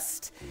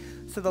wrist,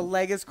 so the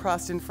leg is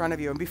crossed in front of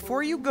you. And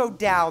before you go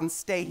down,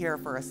 stay here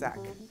for a sec.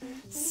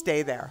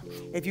 Stay there.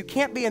 If you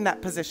can't be in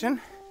that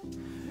position,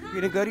 you're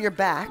gonna go to your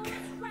back,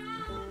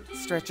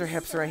 stretch your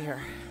hips right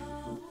here.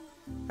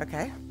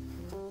 Okay?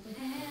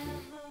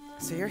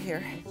 So you're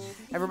here.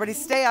 Everybody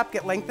stay up,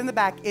 get length in the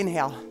back,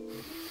 inhale.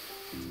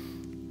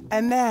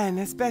 And then,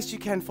 as best you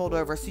can, fold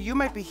over. So you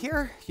might be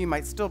here, you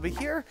might still be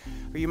here,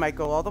 or you might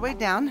go all the way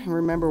down. And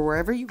remember,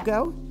 wherever you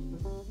go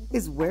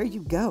is where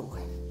you go.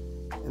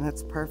 And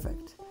that's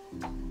perfect.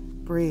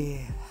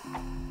 Breathe.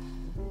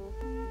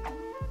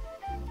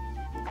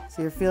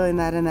 So you're feeling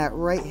that in that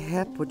right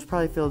hip, which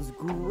probably feels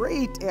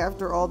great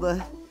after all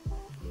the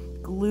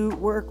glute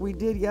work we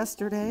did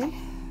yesterday.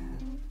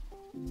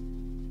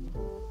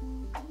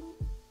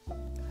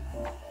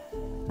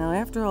 Now,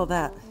 after all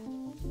that,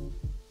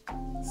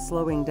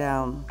 slowing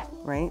down,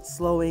 right?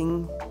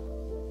 Slowing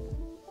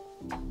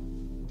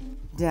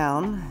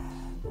down.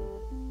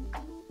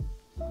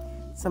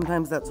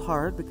 Sometimes that's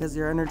hard because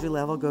your energy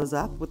level goes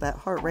up with that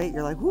heart rate.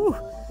 You're like, whoo,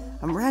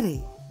 I'm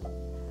ready.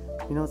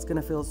 You know, it's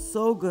gonna feel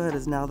so good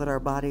is now that our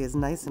body is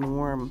nice and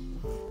warm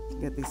to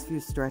get these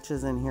few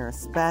stretches in here,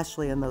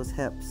 especially in those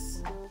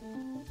hips.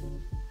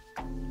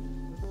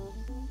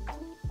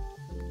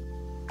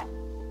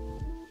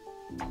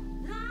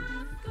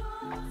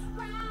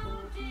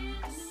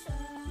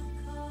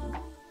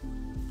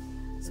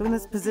 So in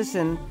this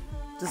position,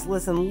 just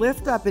listen,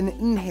 lift up and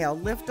inhale,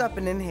 lift up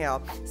and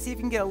inhale. See if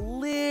you can get a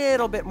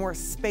little bit more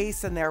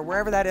space in there,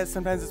 wherever that is.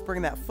 Sometimes it's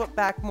bringing that foot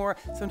back more,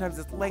 sometimes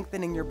it's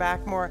lengthening your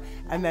back more,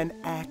 and then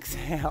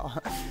exhale.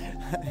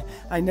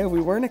 I know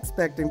we weren't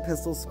expecting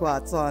pistol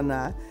squats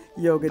on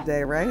yoga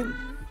day, right?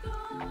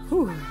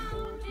 Whew.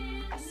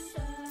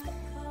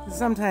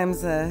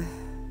 Sometimes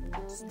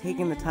just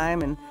taking the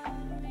time and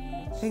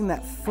taking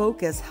that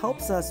focus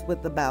helps us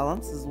with the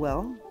balance as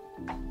well.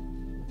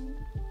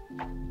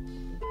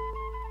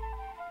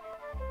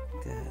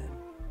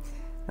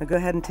 Now go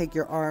ahead and take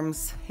your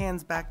arms,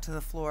 hands back to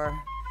the floor.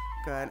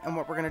 Good. And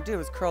what we're going to do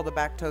is curl the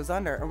back toes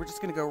under, and we're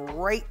just going to go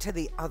right to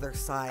the other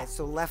side.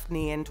 So left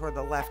knee in toward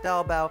the left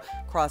elbow,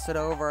 cross it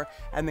over,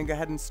 and then go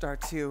ahead and start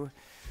to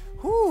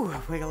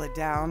wiggle it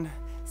down.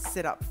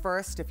 Sit up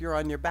first. If you're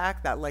on your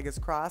back, that leg is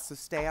crossed, so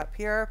stay up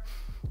here.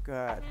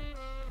 Good.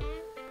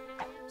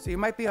 So you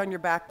might be on your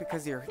back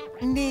because your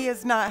knee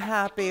is not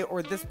happy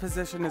or this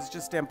position is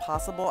just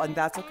impossible, and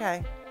that's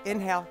okay.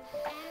 Inhale.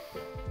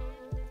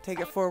 Take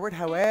it forward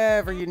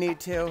however you need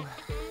to.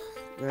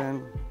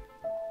 Good.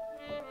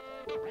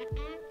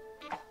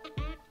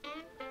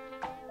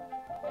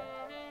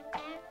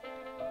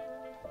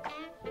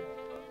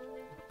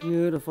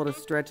 Beautiful to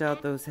stretch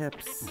out those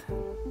hips.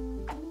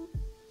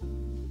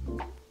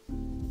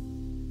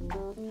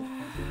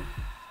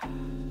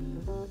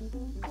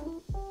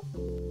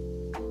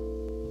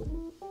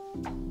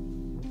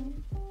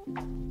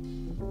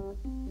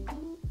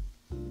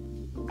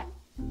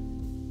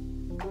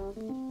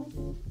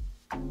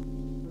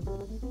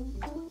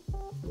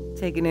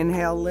 Take an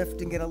inhale,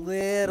 lift, and get a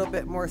little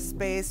bit more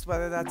space,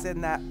 whether that's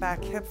in that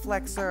back hip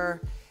flexor,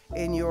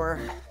 in your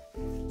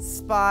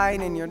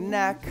spine, in your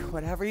neck,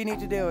 whatever you need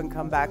to do, and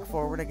come back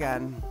forward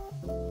again.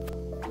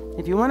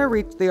 If you want to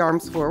reach the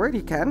arms forward,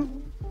 you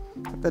can.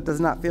 If that does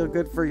not feel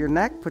good for your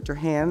neck, put your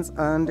hands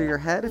under your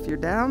head if you're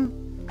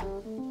down.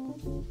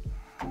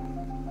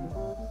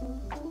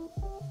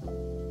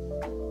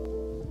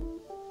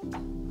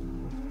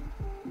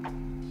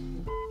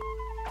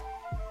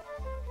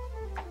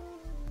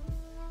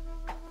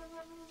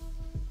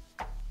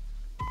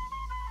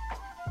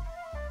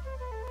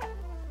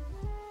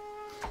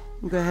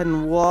 Go ahead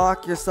and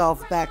walk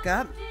yourself back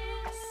up.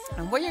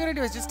 And what you're going to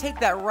do is just take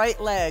that right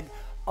leg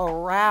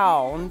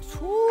around.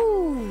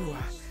 Woo.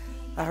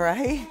 All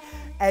right?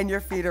 And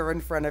your feet are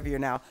in front of you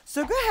now.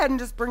 So go ahead and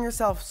just bring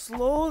yourself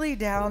slowly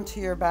down to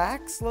your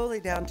back. Slowly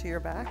down to your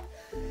back.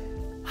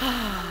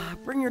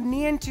 Bring your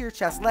knee into your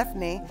chest, left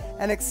knee,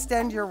 and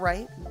extend your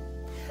right.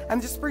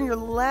 And just bring your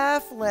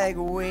left leg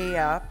way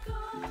up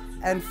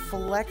and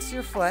flex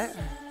your foot.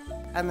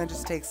 And then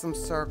just take some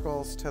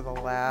circles to the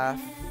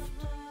left.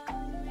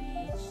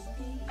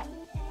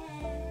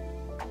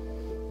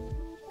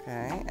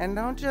 Okay, and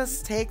don't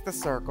just take the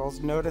circles.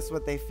 Notice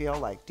what they feel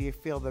like. Do you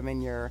feel them in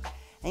your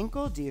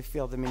ankle? Do you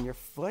feel them in your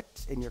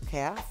foot, in your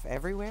calf,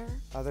 everywhere?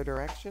 Other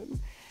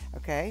direction?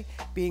 Okay,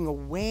 being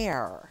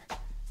aware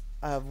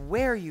of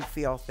where you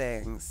feel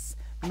things,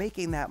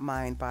 making that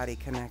mind-body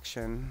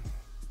connection.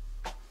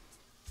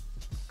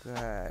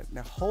 Good.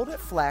 Now hold it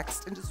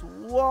flexed and just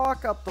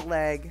walk up the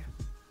leg.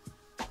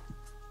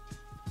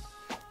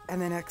 And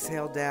then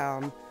exhale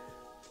down.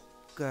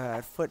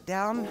 Good. Foot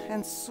down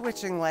and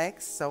switching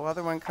legs. So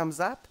other one comes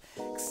up.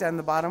 Extend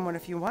the bottom one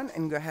if you want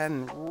and go ahead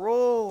and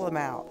roll them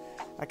out.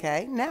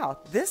 Okay. Now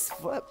this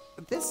foot,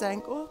 this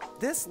ankle,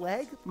 this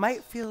leg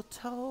might feel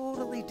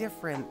totally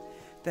different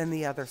than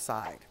the other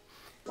side.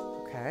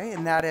 Okay.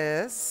 And that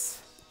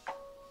is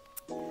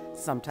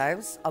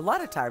sometimes, a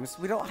lot of times,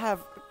 we don't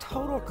have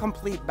total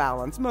complete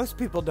balance. Most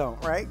people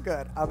don't, right?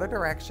 Good. Other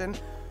direction.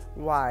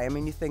 Why? I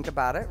mean, you think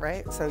about it,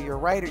 right? So you're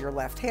right or you're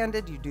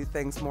left-handed. You do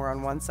things more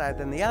on one side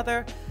than the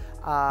other.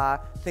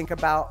 Think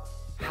about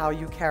how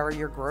you carry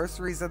your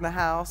groceries in the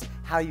house,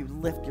 how you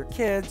lift your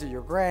kids or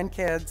your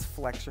grandkids,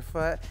 flex your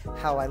foot,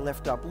 how I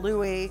lift up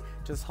Louie,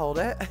 just hold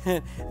it.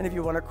 And if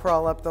you want to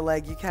crawl up the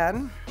leg, you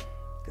can.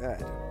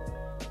 Good.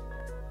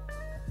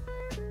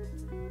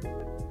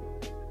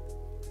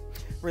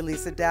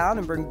 Release it down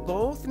and bring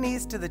both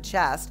knees to the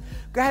chest.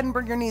 Go ahead and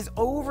bring your knees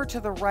over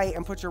to the right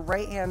and put your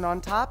right hand on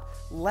top,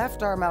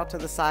 left arm out to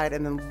the side,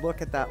 and then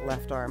look at that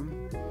left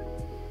arm.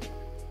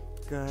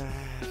 Good.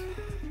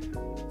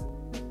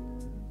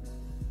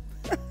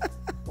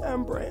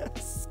 Embrace.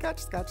 Scotch,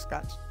 scotch,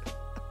 scotch.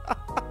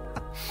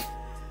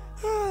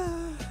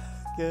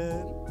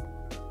 Good.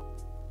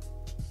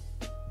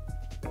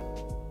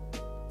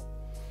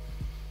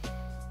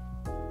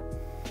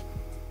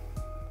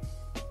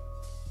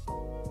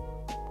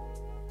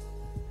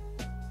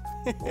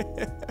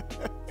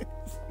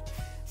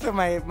 So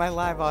my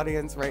live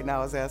audience right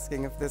now is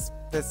asking if this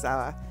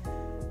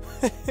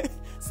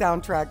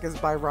soundtrack is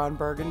by Ron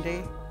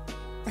Burgundy.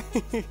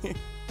 Yeah.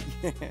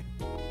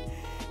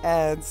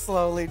 And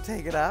slowly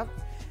take it up.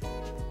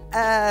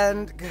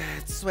 And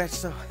good. Switch.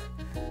 So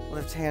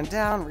left hand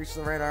down, reach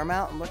the right arm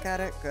out and look at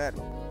it.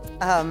 Good.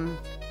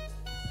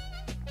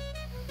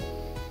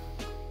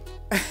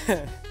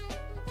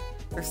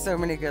 There's so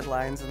many good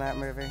lines in that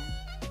movie.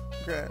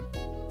 Good.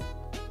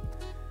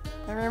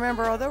 And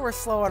remember, although we're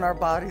slowing our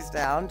bodies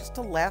down, just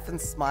to laugh and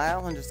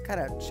smile and just kind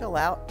of chill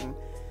out and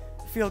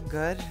feel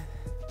good,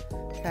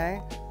 okay,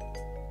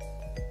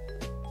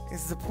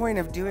 is the point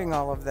of doing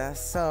all of this.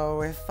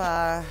 So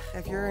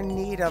if you're in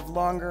need of a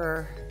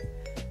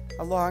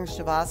long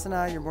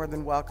Shavasana, you're more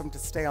than welcome to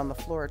stay on the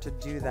floor to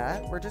do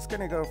that. We're just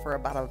going to go for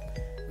about a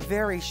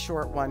very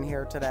short one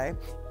here today.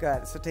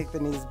 Good. So take the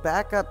knees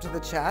back up to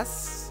the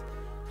chest,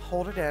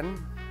 hold it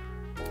in,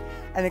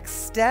 and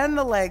extend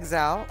the legs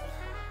out.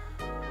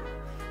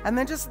 And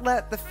then just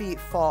let the feet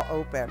fall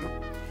open.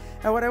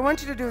 Now what I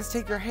want you to do is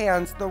take your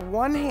hands, the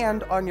one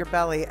hand on your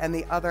belly and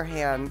the other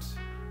hand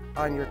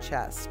on your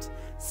chest.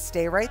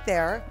 Stay right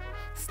there.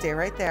 Stay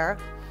right there.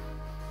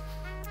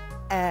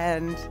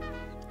 And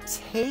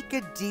take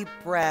a deep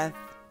breath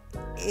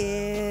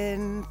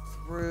in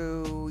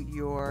through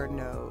your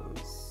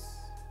nose.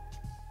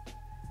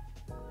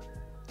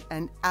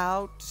 And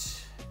out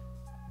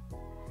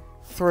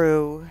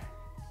through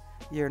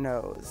your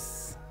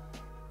nose.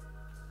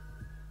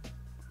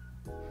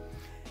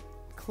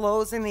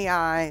 Closing the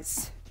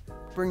eyes.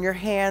 Bring your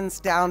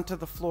hands down to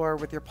the floor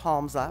with your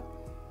palms up.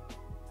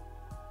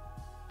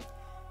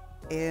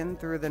 In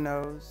through the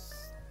nose.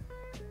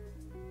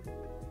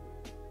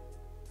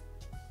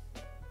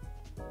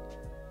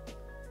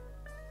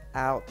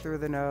 Out through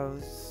the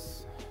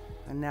nose.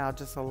 And now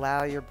just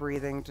allow your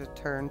breathing to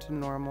turn to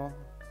normal.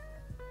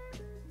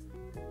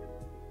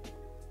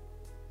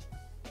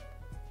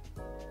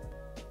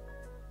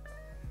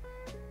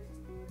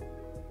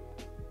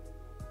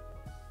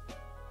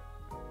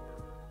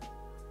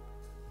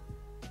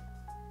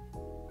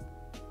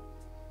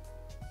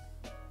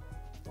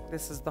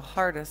 This is the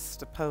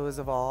hardest pose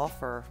of all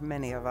for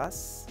many of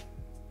us.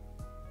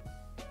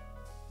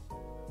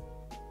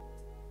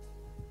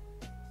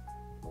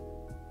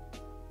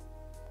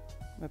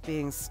 But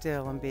being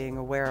still and being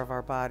aware of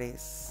our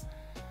bodies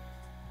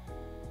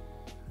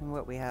and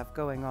what we have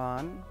going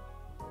on.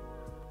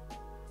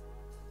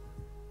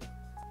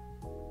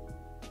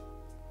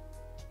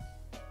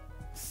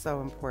 So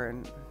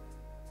important.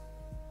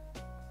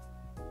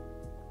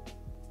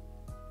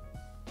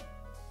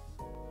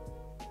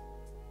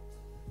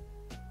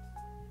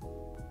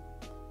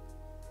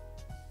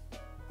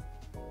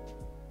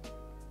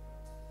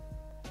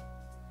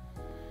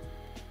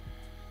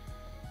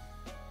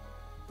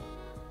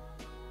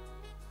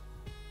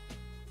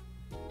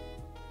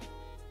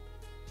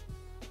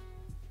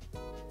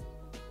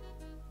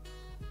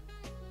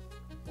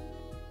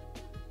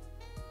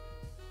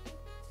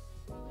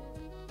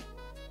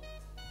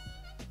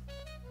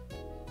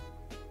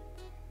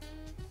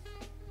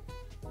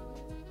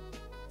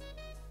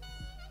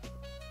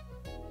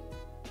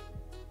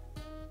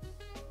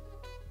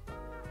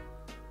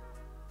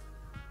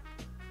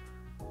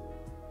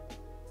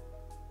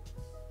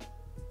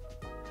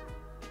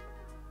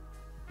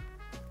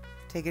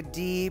 Take a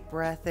deep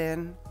breath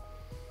in.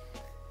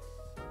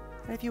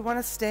 And if you want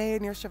to stay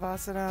in your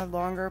Shavasana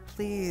longer,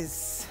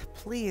 please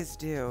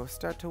do.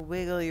 Start to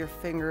wiggle your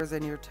fingers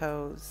and your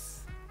toes.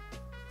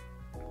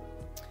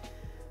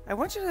 I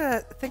want you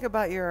to think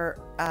about your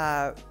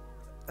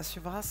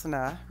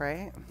Shavasana,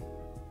 right,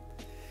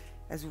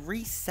 as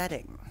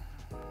resetting.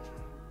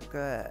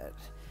 Good.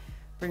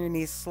 Bring your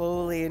knees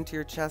slowly into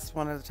your chest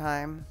one at a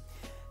time.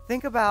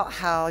 Think about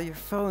how your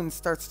phone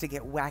starts to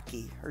get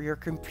wacky or your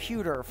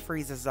computer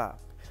freezes up.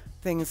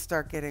 Things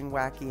start getting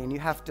wacky and you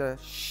have to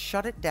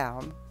shut it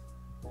down,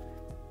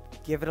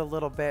 give it a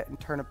little bit and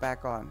turn it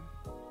back on,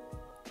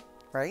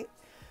 right?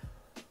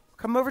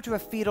 Come over to a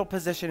fetal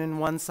position in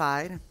one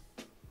side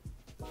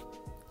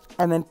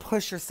and then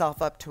push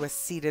yourself up to a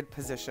seated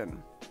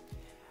position.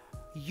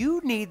 You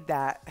need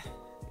that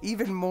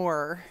even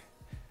more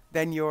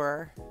than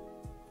your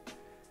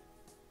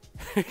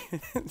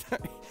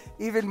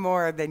even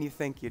more than you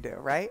think you do,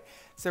 right?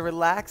 So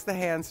relax the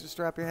hands, just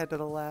drop your head to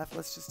the left.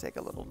 Let's just take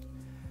a little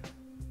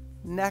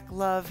neck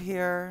love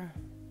here.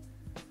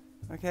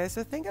 Okay,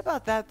 so think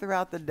about that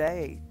throughout the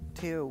day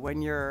too,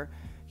 when you're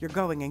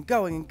going and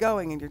going and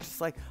going and you're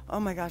just like, oh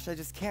my gosh, I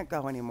just can't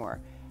go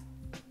anymore.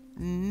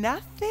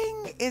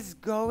 Nothing is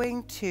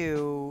going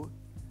to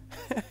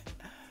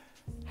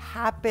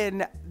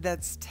happen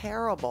that's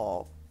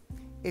terrible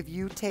if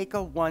you take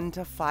a 1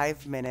 to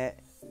 5 minute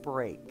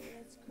break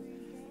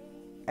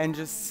and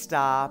just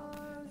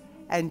stop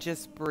and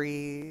just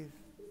breathe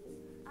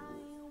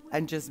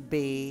and just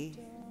be,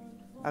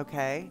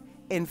 okay?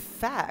 In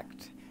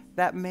fact,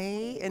 that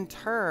may in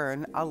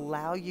turn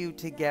allow you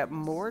to get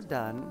more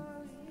done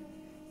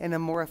in a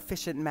more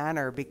efficient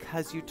manner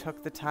because you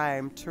took the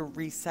time to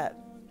reset.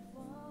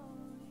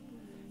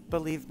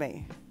 Believe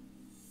me,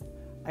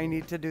 I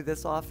need to do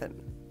this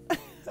often.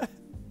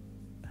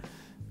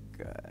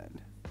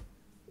 Good.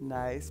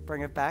 Nice.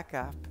 Bring it back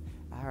up.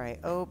 All right,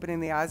 opening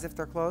the eyes if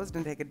they're closed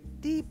and take a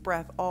deep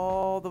breath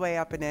all the way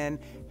up and in,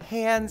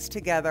 hands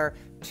together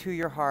to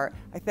your heart.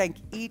 I thank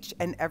each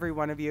and every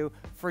one of you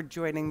for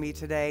joining me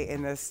today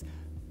in this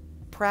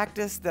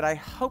practice that I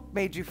hope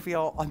made you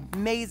feel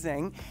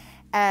amazing.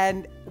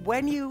 And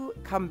when you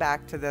come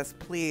back to this,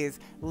 please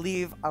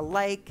leave a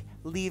like,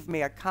 leave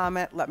me a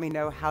comment, let me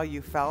know how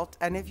you felt.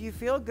 And if you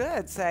feel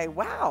good, say,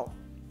 wow,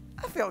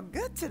 I feel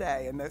good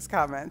today in those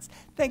comments.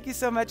 Thank you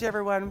so much,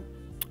 everyone.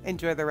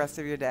 Enjoy the rest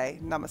of your day.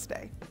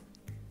 Namaste.